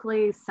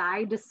vertically,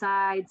 side to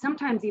side,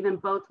 sometimes even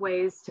both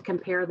ways to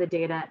compare the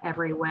data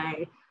every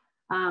way.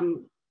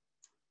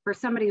 For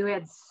somebody who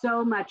had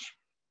so much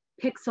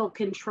pixel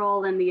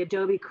control in the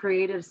Adobe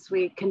Creative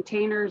Suite,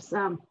 containers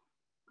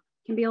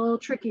can be a little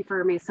tricky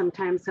for me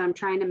sometimes, so I'm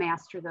trying to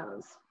master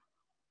those.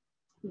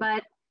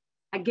 But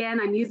again,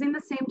 I'm using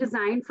the same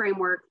design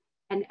framework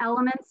and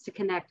elements to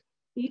connect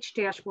each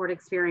dashboard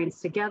experience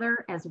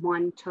together as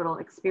one total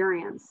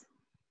experience.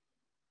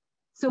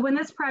 So when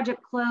this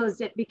project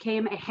closed, it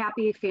became a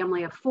happy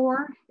family of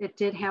 4. It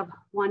did have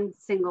one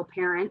single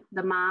parent,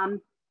 the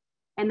mom,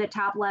 and the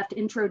top left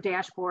intro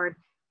dashboard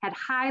had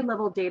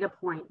high-level data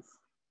points.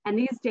 And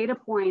these data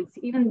points,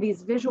 even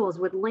these visuals,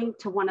 would link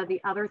to one of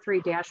the other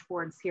 3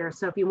 dashboards here.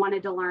 So if you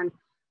wanted to learn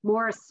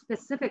more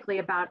specifically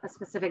about a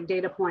specific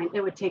data point,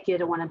 it would take you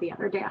to one of the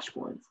other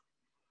dashboards.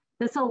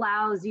 This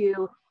allows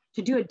you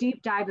to do a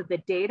deep dive of the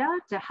data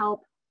to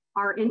help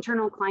our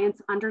internal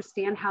clients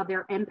understand how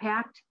their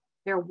impact,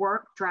 their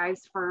work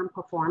drives firm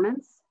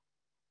performance.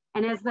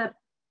 And as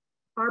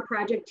our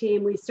project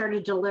team, we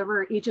started to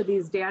deliver each of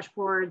these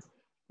dashboards.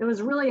 It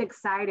was really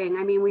exciting.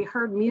 I mean, we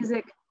heard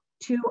music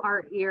to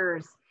our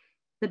ears.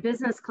 The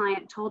business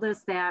client told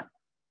us that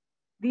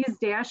these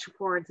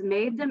dashboards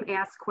made them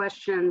ask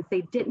questions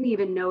they didn't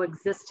even know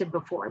existed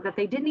before, that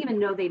they didn't even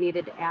know they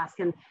needed to ask.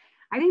 And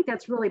I think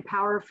that's really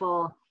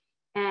powerful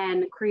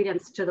and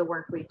credence to the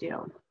work we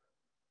do.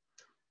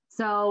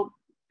 So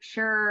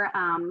sure,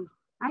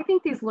 I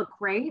think these look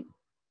great,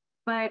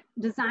 but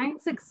design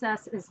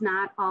success is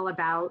not all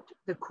about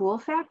the cool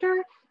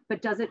factor,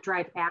 but does it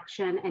drive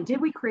action? And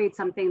did we create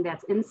something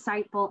that's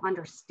insightful,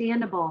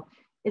 understandable?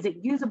 Is it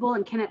usable,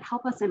 and can it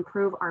help us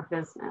improve our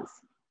business?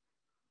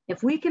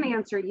 If we can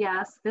answer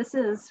yes, this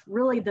is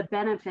really the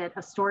benefit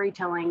of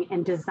storytelling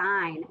and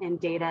design and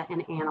data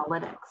and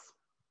analytics.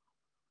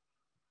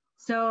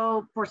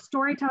 So for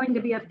storytelling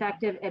to be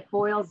effective, it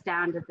boils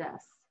down to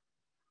this.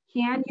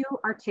 Can you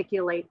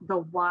articulate the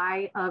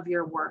why of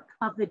your work,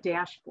 of the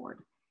dashboard?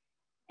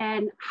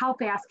 And how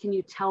fast can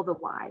you tell the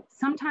why?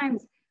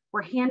 Sometimes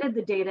we're handed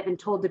the data and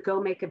told to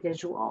go make a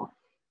visual.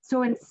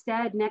 So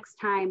instead, next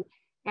time,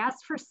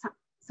 ask for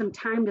some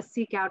time to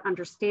seek out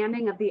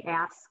understanding of the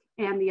ask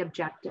and the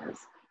objectives.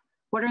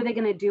 What are they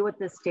going to do with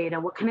this data?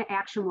 What kind of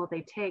action will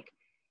they take?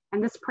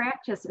 And this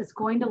practice is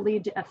going to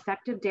lead to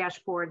effective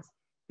dashboards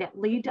that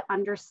lead to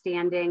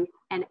understanding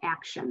and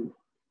action.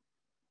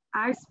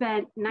 I've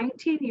spent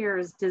 19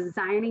 years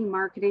designing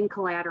marketing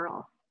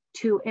collateral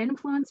to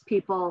influence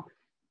people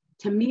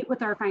to meet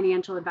with our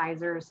financial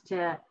advisors,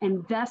 to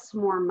invest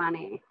more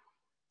money.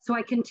 So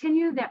I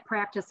continue that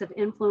practice of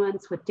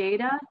influence with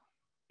data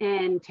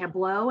and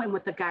Tableau and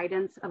with the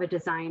guidance of a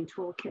design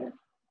toolkit.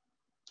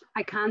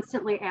 I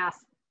constantly ask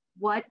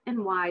what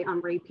and why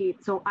on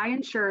repeat. So I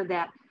ensure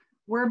that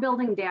we're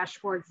building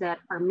dashboards that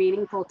are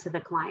meaningful to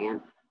the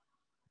client.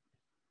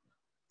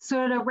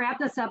 So to wrap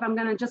this up, I'm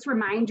going to just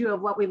remind you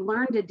of what we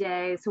learned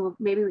today. So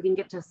maybe we can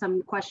get to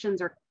some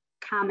questions or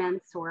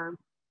comments, or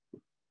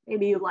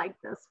maybe you like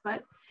this.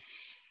 But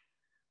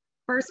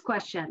first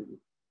question,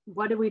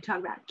 what did we talk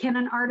about? Can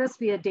an artist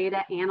be a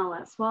data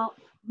analyst? Well,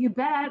 you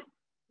bet.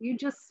 You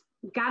just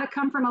got to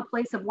come from a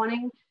place of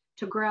wanting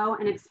to grow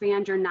and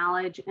expand your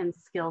knowledge and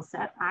skill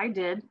set. I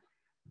did.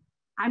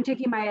 I'm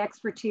taking my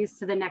expertise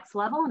to the next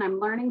level, and I'm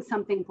learning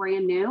something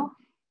brand new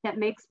that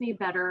makes me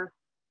better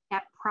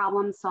at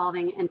problem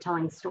solving and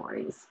telling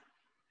stories.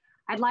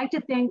 I'd like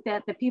to think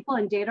that the people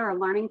in data are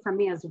learning from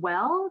me as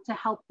well to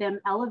help them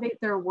elevate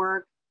their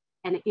work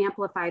and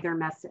amplify their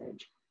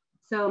message.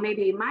 So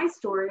maybe my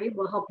story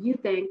will help you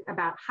think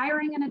about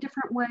hiring in a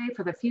different way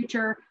for the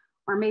future,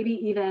 or maybe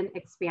even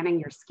expanding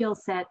your skill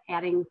set,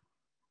 adding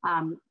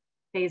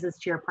phases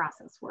to your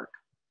process work.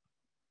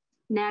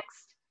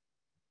 Next,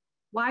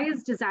 why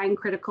is design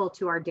critical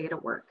to our data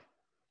work?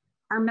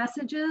 Our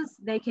messages,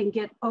 they can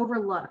get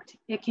overlooked.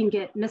 It can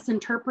get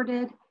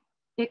misinterpreted.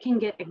 It can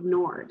get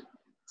ignored.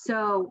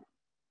 So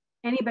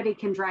anybody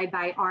can drive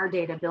by our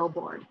data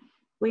billboard.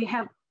 We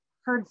have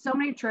heard so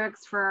many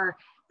tricks from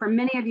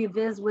many of you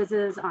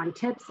whizzes on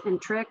tips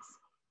and tricks.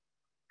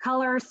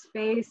 Color,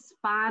 space,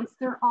 fonts,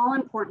 they're all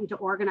important to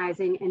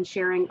organizing and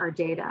sharing our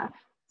data.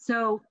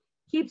 So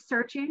keep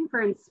searching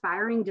for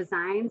inspiring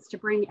designs to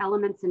bring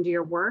elements into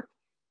your work.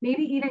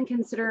 Maybe even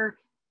consider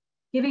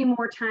giving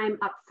more time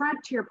up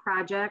front to your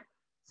project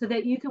so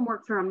that you can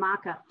work through a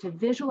mock-up to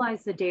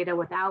visualize the data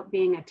without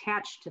being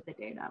attached to the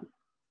data.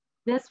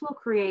 This will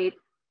create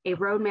a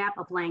roadmap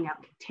of laying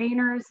out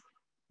containers,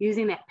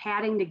 using that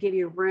padding to give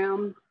you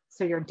room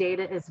so your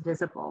data is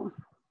visible.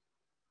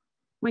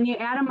 When you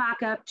add a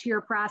mock-up to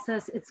your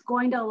process, it's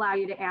going to allow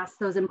you to ask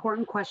those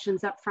important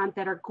questions up front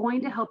that are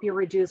going to help you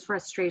reduce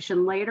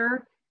frustration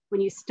later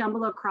when you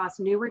stumble across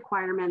new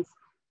requirements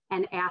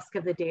and ask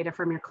of the data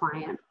from your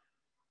client.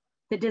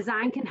 The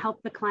design can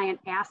help the client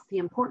ask the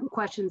important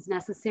questions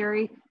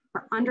necessary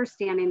for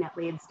understanding that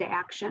leads to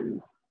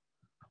action.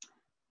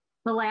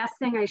 The last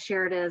thing I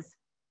shared is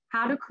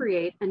how to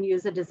create and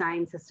use a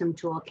design system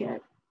toolkit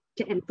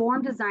to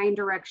inform design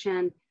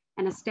direction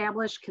and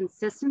establish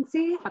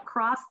consistency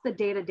across the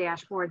data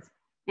dashboards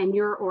in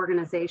your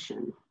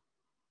organization.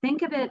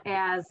 Think of it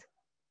as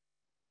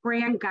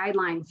brand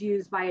guidelines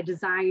used by a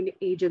design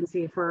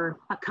agency for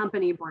a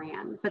company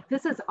brand, but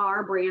this is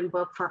our brand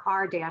book for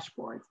our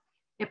dashboards.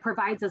 It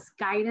provides us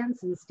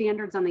guidance and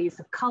standards on the use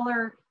of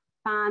color,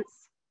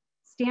 fonts,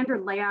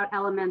 standard layout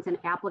elements, and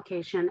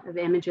application of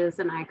images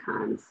and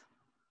icons.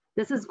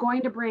 This is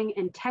going to bring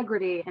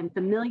integrity and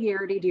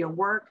familiarity to your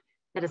work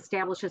that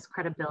establishes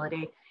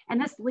credibility.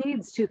 And this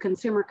leads to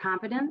consumer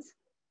confidence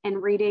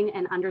and reading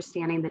and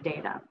understanding the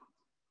data.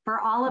 For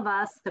all of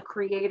us, the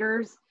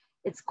creators,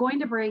 it's going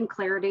to bring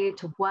clarity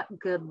to what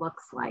good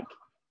looks like.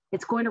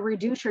 It's going to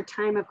reduce your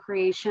time of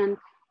creation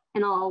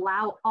and it'll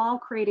allow all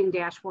creating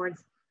dashboards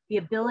the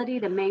ability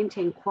to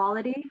maintain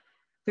quality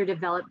through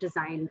developed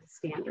design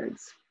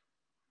standards.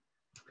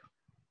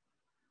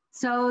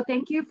 So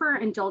thank you for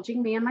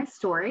indulging me in my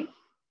story.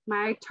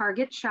 My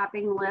target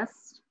shopping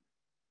list,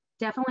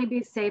 definitely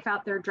be safe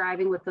out there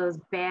driving with those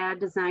bad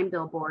design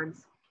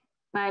billboards.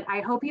 But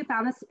I hope you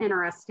found this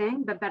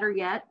interesting, but better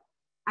yet,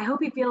 I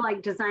hope you feel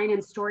like design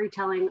and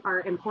storytelling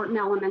are important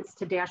elements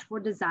to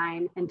dashboard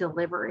design and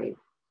delivery.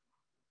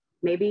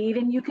 Maybe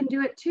even you can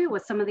do it too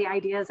with some of the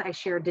ideas I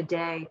shared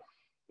today.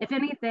 If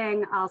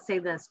anything, I'll say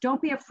this,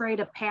 don't be afraid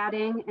of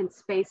padding and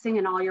spacing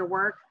in all your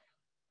work.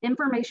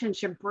 Information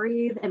should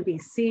breathe and be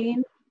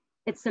seen.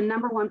 It's the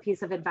 #1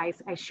 piece of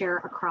advice I share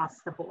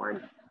across the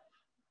board.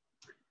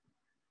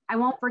 I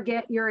won't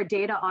forget you're a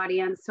data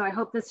audience, so I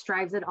hope this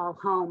drives it all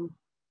home.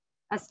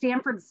 A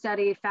Stanford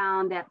study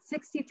found that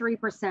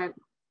 63%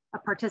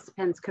 of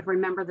participants could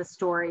remember the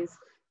stories,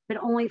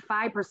 but only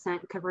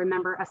 5% could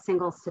remember a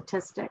single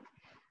statistic.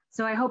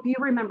 So I hope you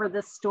remember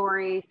this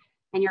story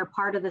and you're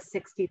part of the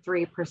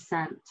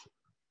 63%.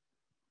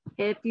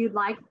 If you'd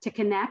like to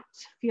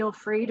connect, feel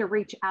free to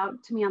reach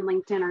out to me on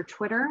LinkedIn or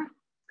Twitter.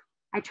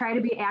 I try to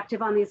be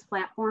active on these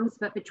platforms,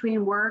 but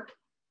between work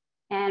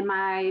and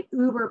my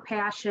uber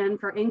passion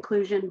for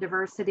inclusion,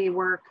 diversity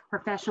work,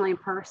 professionally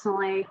and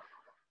personally,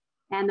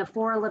 and the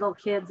 4 little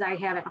kids I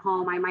have at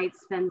home, I might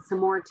spend some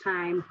more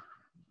time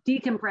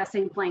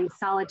decompressing, playing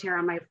solitaire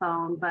on my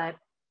phone, but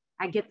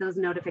I get those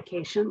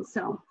notifications.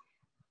 So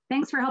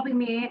thanks for helping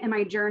me in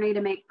my journey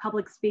to make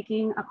public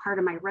speaking a part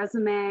of my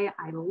resume.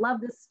 I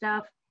love this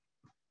stuff.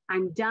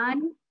 I'm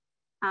done.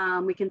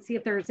 We can see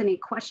if there's any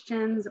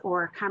questions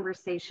or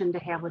conversation to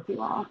have with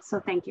you all. So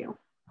thank you.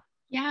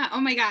 Yeah,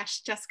 oh my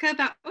gosh, Jessica,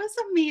 that was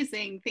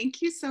amazing.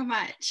 Thank you so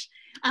much.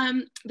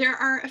 There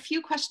are a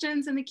few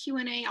questions in the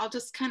Q&A. I'll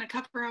just kind of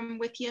cover them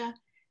with you.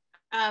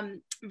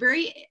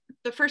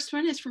 The first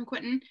one is from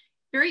Quentin.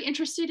 Very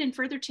interested in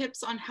further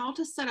tips on how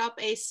to set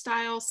up a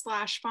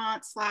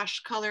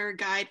style/font/color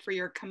guide for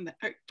your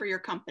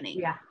company.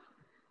 Yeah.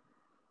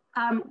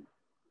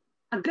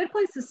 A good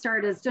place to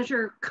start is, does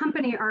your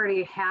company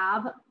already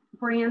have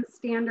brand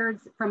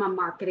standards from a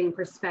marketing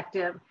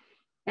perspective?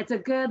 It's a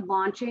good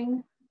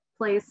launching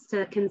place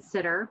to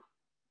consider.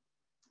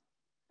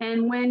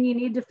 And when you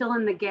need to fill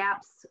in the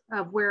gaps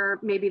of where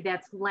maybe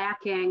that's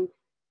lacking,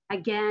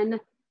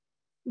 again,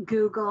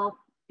 Google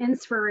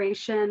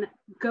inspiration,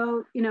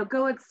 go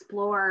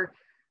explore.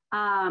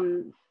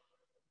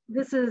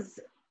 This is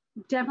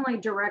definitely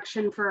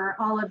direction for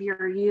all of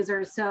your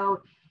users.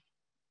 So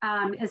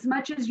as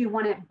much as you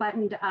want it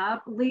buttoned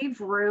up,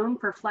 leave room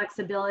for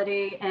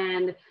flexibility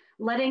and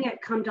letting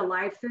it come to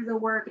life through the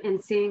work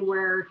and seeing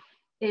where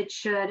it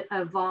should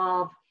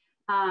evolve.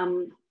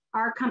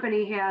 Our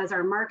company has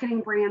our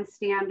marketing brand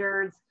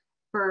standards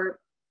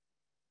for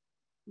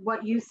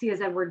what you see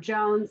as Edward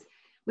Jones.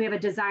 We have a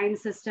design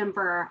system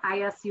for our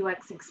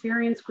IS/UX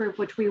experience group,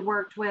 which we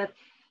worked with.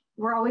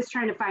 We're always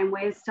trying to find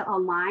ways to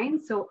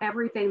align so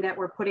everything that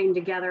we're putting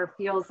together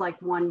feels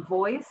like one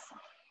voice.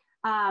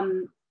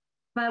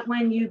 But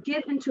when you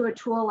get into a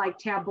tool like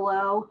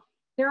Tableau,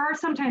 there are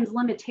sometimes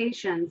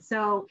limitations.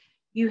 So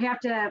you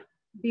have to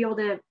be able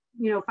to,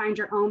 find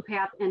your own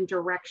path and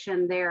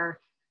direction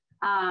there.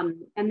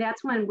 And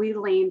that's when we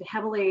leaned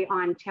heavily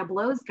on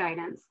Tableau's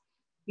guidance,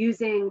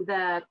 using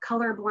the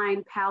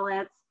colorblind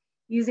palettes,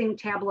 using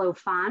Tableau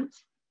font,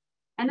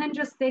 and then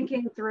just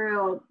thinking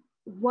through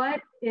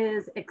what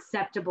is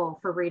acceptable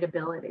for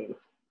readability.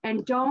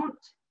 And don't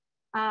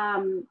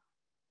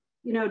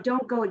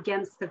go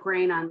against the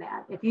grain on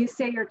that. If you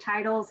say your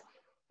titles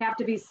have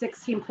to be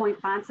 16-point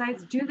font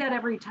size, do that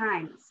every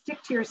time.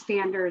 Stick to your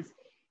standards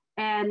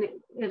and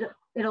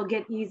it'll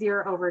get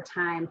easier over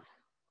time.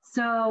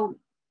 So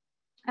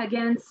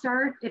again,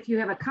 start if you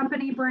have a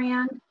company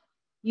brand,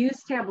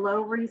 use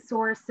Tableau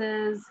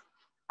resources,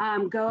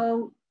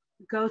 go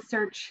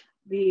search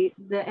the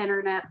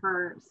internet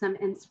for some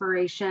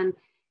inspiration.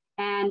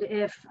 And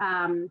if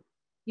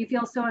you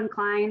feel so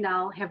inclined,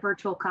 I'll have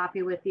virtual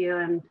coffee with you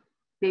and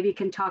maybe you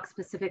can talk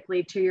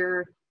specifically to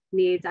your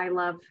needs. I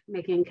love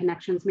making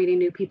connections, meeting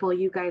new people.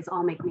 You guys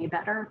all make me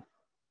better.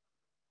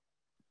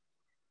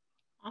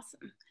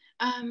 Awesome.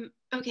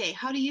 Okay,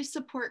 how do you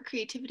support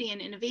creativity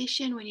and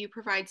innovation when you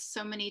provide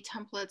so many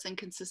templates and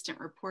consistent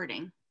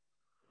reporting?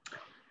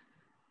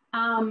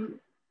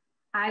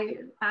 I,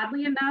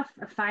 oddly enough,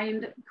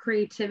 find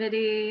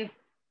creativity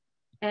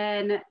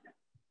and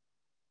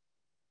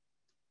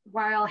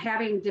while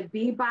having to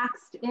be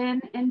boxed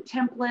in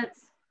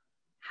templates,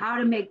 how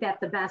to make that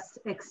the best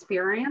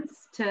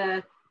experience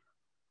to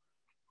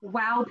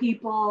wow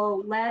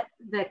people, let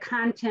the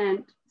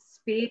content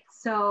speak.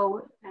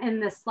 So in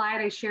the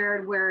slide I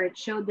shared where it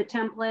showed the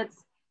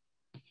templates,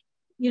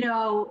 you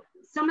know,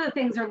 some of the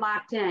things are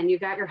locked in. You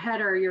got your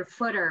header, your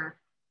footer,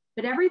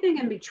 but everything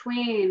in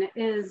between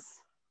is,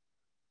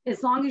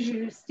 as long as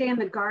you stay in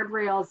the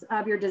guardrails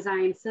of your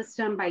design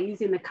system by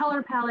using the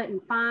color palette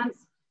and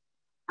fonts,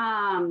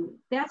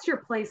 that's your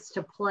place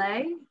to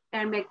play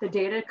and make the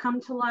data come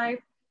to life.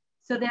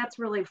 So that's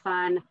really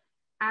fun.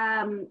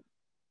 I'm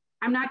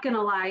not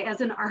gonna lie,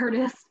 as an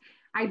artist,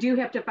 I do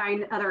have to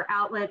find other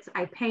outlets.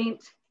 I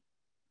paint,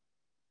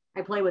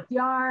 I play with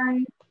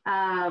yarn,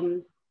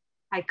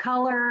 I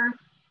color.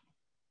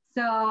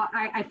 So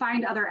I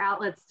find other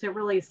outlets to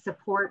really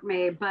support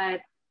me, but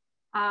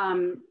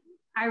I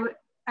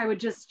would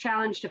just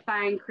challenge to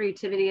find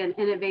creativity and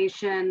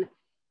innovation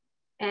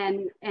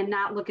and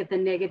not look at the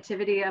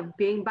negativity of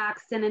being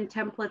boxed in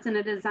templates in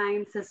a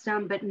design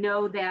system, but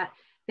know that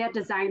that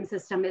design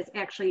system is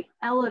actually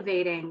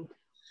elevating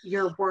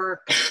your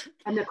work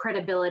and the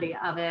credibility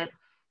of it.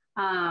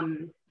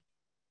 And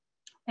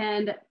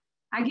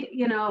I get,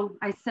 you know,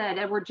 I said,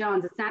 Edward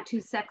Jones, it's not too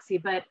sexy,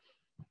 but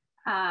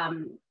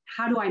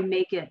how do I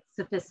make it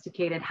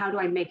sophisticated? How do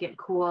I make it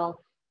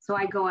cool? So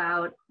I go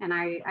out and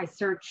I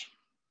search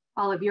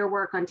all of your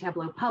work on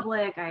Tableau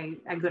Public. I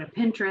go to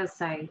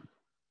Pinterest,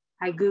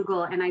 I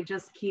Google, and I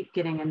just keep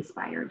getting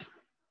inspired.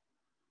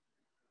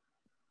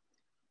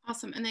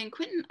 Awesome. And then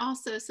Quentin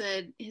also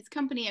said his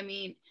company, I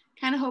mean,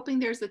 kind of hoping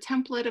there's a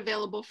template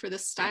available for the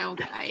style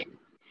guide.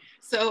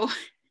 So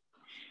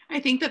I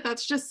think that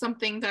that's just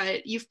something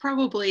that you've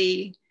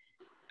probably,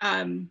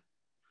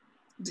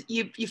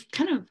 you've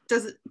kind of,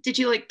 did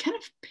you like kind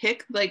of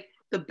pick like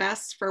the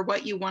best for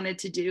what you wanted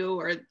to do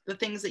or the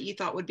things that you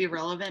thought would be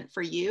relevant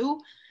for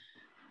you?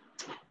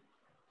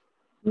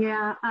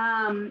 Yeah,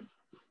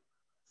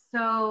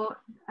 so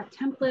a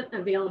template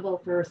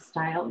available for a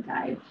style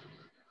guide.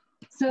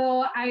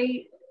 So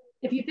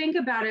if you think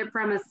about it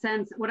from a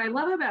sense, what I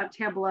love about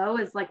Tableau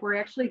is like we're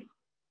actually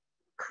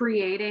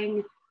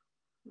creating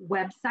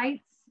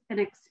websites and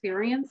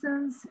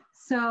experiences.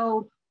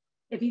 So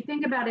if you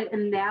think about it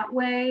in that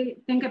way,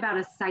 think about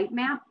a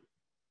sitemap.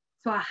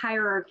 So a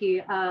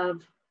hierarchy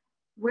of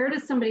where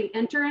does somebody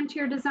enter into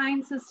your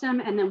design system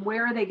and then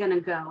where are they going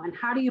to go and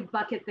how do you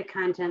bucket the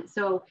content?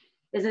 So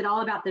is it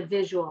all about the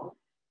visual?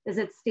 Is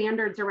it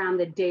standards around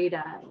the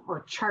data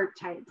or chart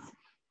types?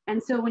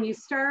 And so when you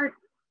start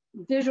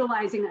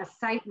visualizing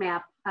a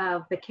sitemap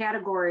of the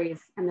categories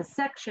and the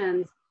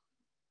sections,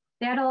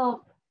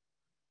 that'll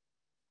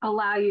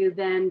allow you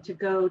then to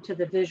go to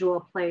the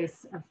visual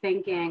place of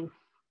thinking.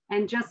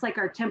 And just like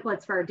our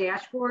templates for our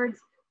dashboards,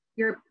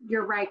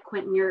 you're right,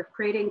 Quentin, you're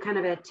creating kind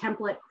of a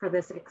template for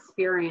this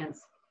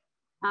experience.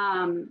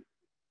 So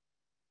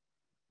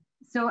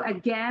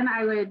again,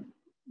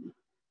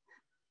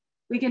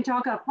 we can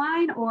talk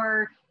offline,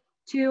 or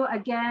to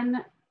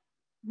again,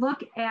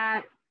 look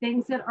at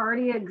things that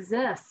already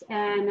exist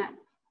and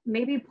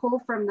maybe pull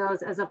from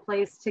those as a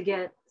place to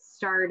get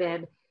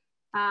started.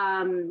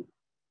 Do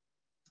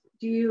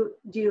you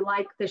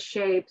like the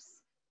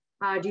shapes?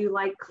 Do you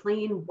like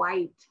clean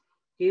white?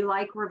 Do you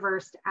like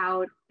reversed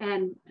out?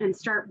 And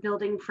start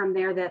building from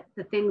there, that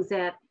the things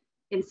that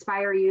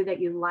inspire you that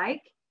you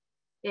like.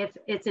 If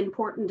it's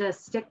important to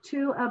stick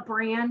to a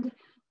brand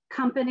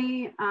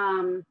company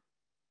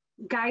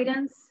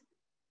guidance,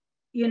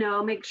 you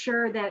know, make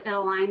sure that it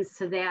aligns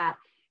to that.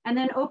 And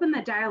then open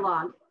the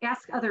dialogue.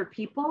 Ask other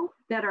people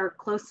that are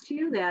close to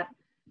you that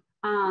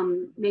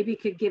maybe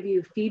could give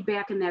you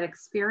feedback in that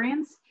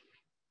experience.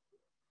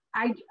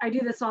 I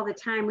do this all the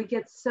time. We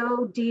get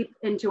so deep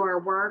into our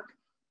work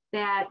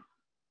that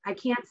I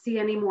can't see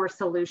any more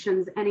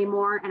solutions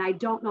anymore. And I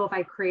don't know if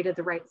I created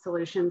the right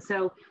solution.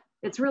 So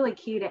it's really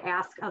key to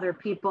ask other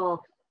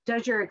people,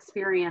 does your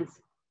experience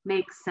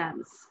make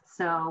sense?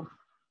 So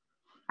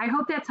I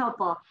hope that's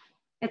helpful.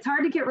 It's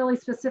hard to get really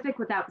specific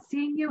without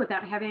seeing you,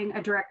 without having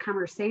a direct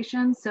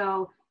conversation.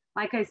 So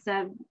like I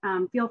said,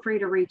 feel free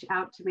to reach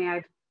out to me.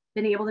 I've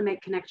been able to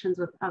make connections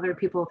with other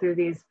people through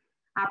these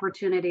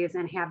opportunities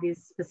and have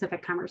these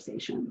specific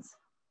conversations.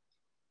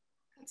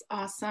 That's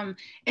awesome.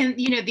 And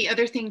you know, the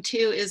other thing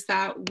too is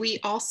that we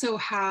also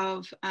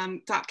have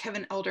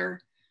Kevin Elder,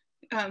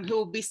 who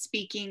will be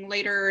speaking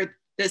later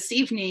this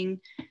evening.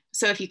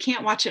 So if you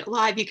can't watch it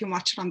live, you can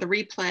watch it on the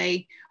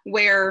replay,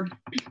 where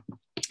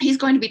he's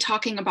going to be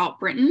talking about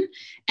Britain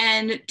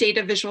and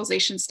data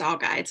visualization style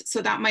guides.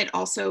 So that might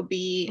also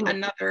be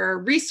another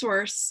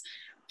resource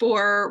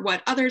for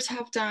what others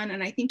have done.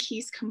 And I think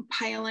he's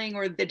compiling,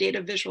 or the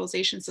Data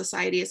Visualization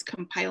Society is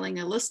compiling,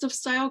 a list of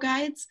style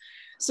guides.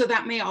 So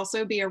that may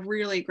also be a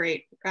really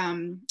great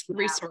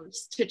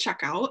resource to check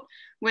out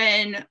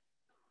when,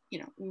 you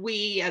know,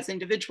 we as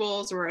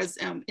individuals or as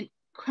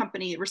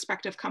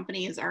respective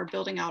companies are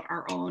building out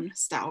our own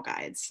style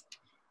guides.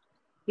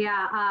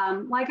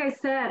 Yeah, like I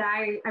said,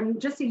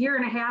 I'm just a year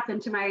and a half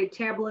into my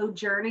Tableau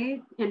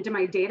journey, into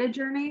my data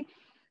journey.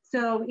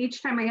 So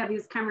each time I have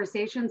these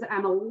conversations,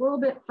 I'm a little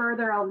bit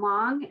further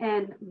along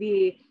in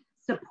the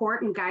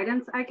support and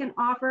guidance I can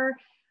offer.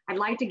 I'd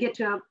like to get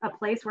to a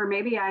place where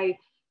maybe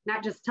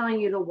not just telling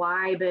you the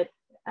why, but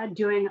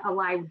doing a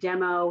live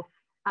demo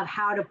of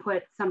how to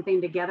put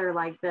something together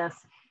like this.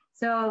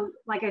 So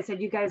like I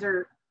said, you guys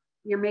you're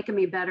making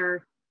me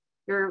better.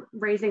 You're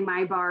raising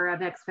my bar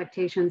of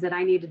expectations that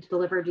I need to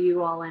deliver to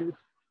you all and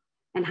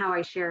how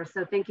I share.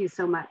 So thank you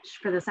so much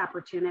for this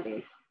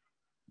opportunity.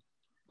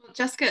 Well,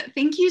 Jessica,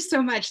 thank you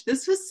so much.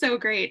 This was so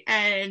great.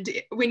 And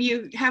when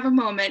you have a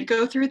moment,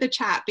 go through the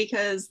chat,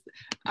 because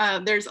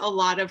there's a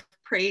lot of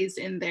praise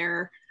in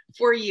there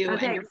for you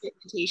and your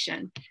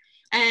presentation.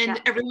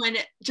 And everyone,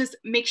 just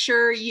make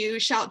sure you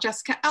shout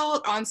Jessica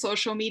out on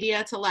social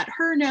media to let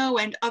her know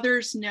and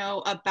others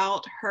know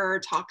about her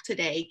talk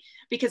today.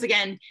 Because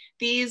again,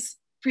 these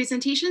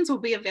presentations will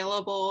be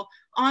available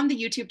on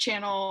the YouTube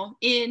channel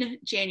in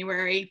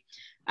January.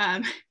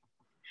 And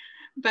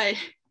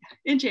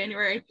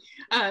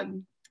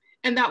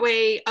that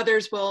way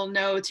others will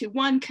know to,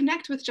 one,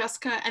 connect with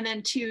Jessica, and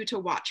then two, to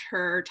watch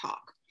her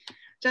talk.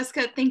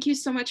 Jessica, thank you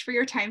so much for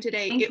your time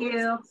today. Thank you.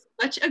 Was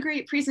such a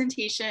great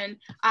presentation.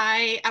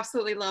 I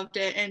absolutely loved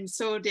it, and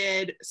so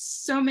did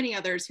so many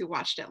others who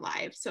watched it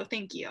live. So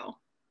thank you.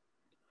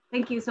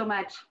 Thank you so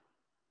much.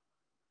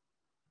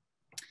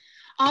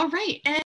 All right.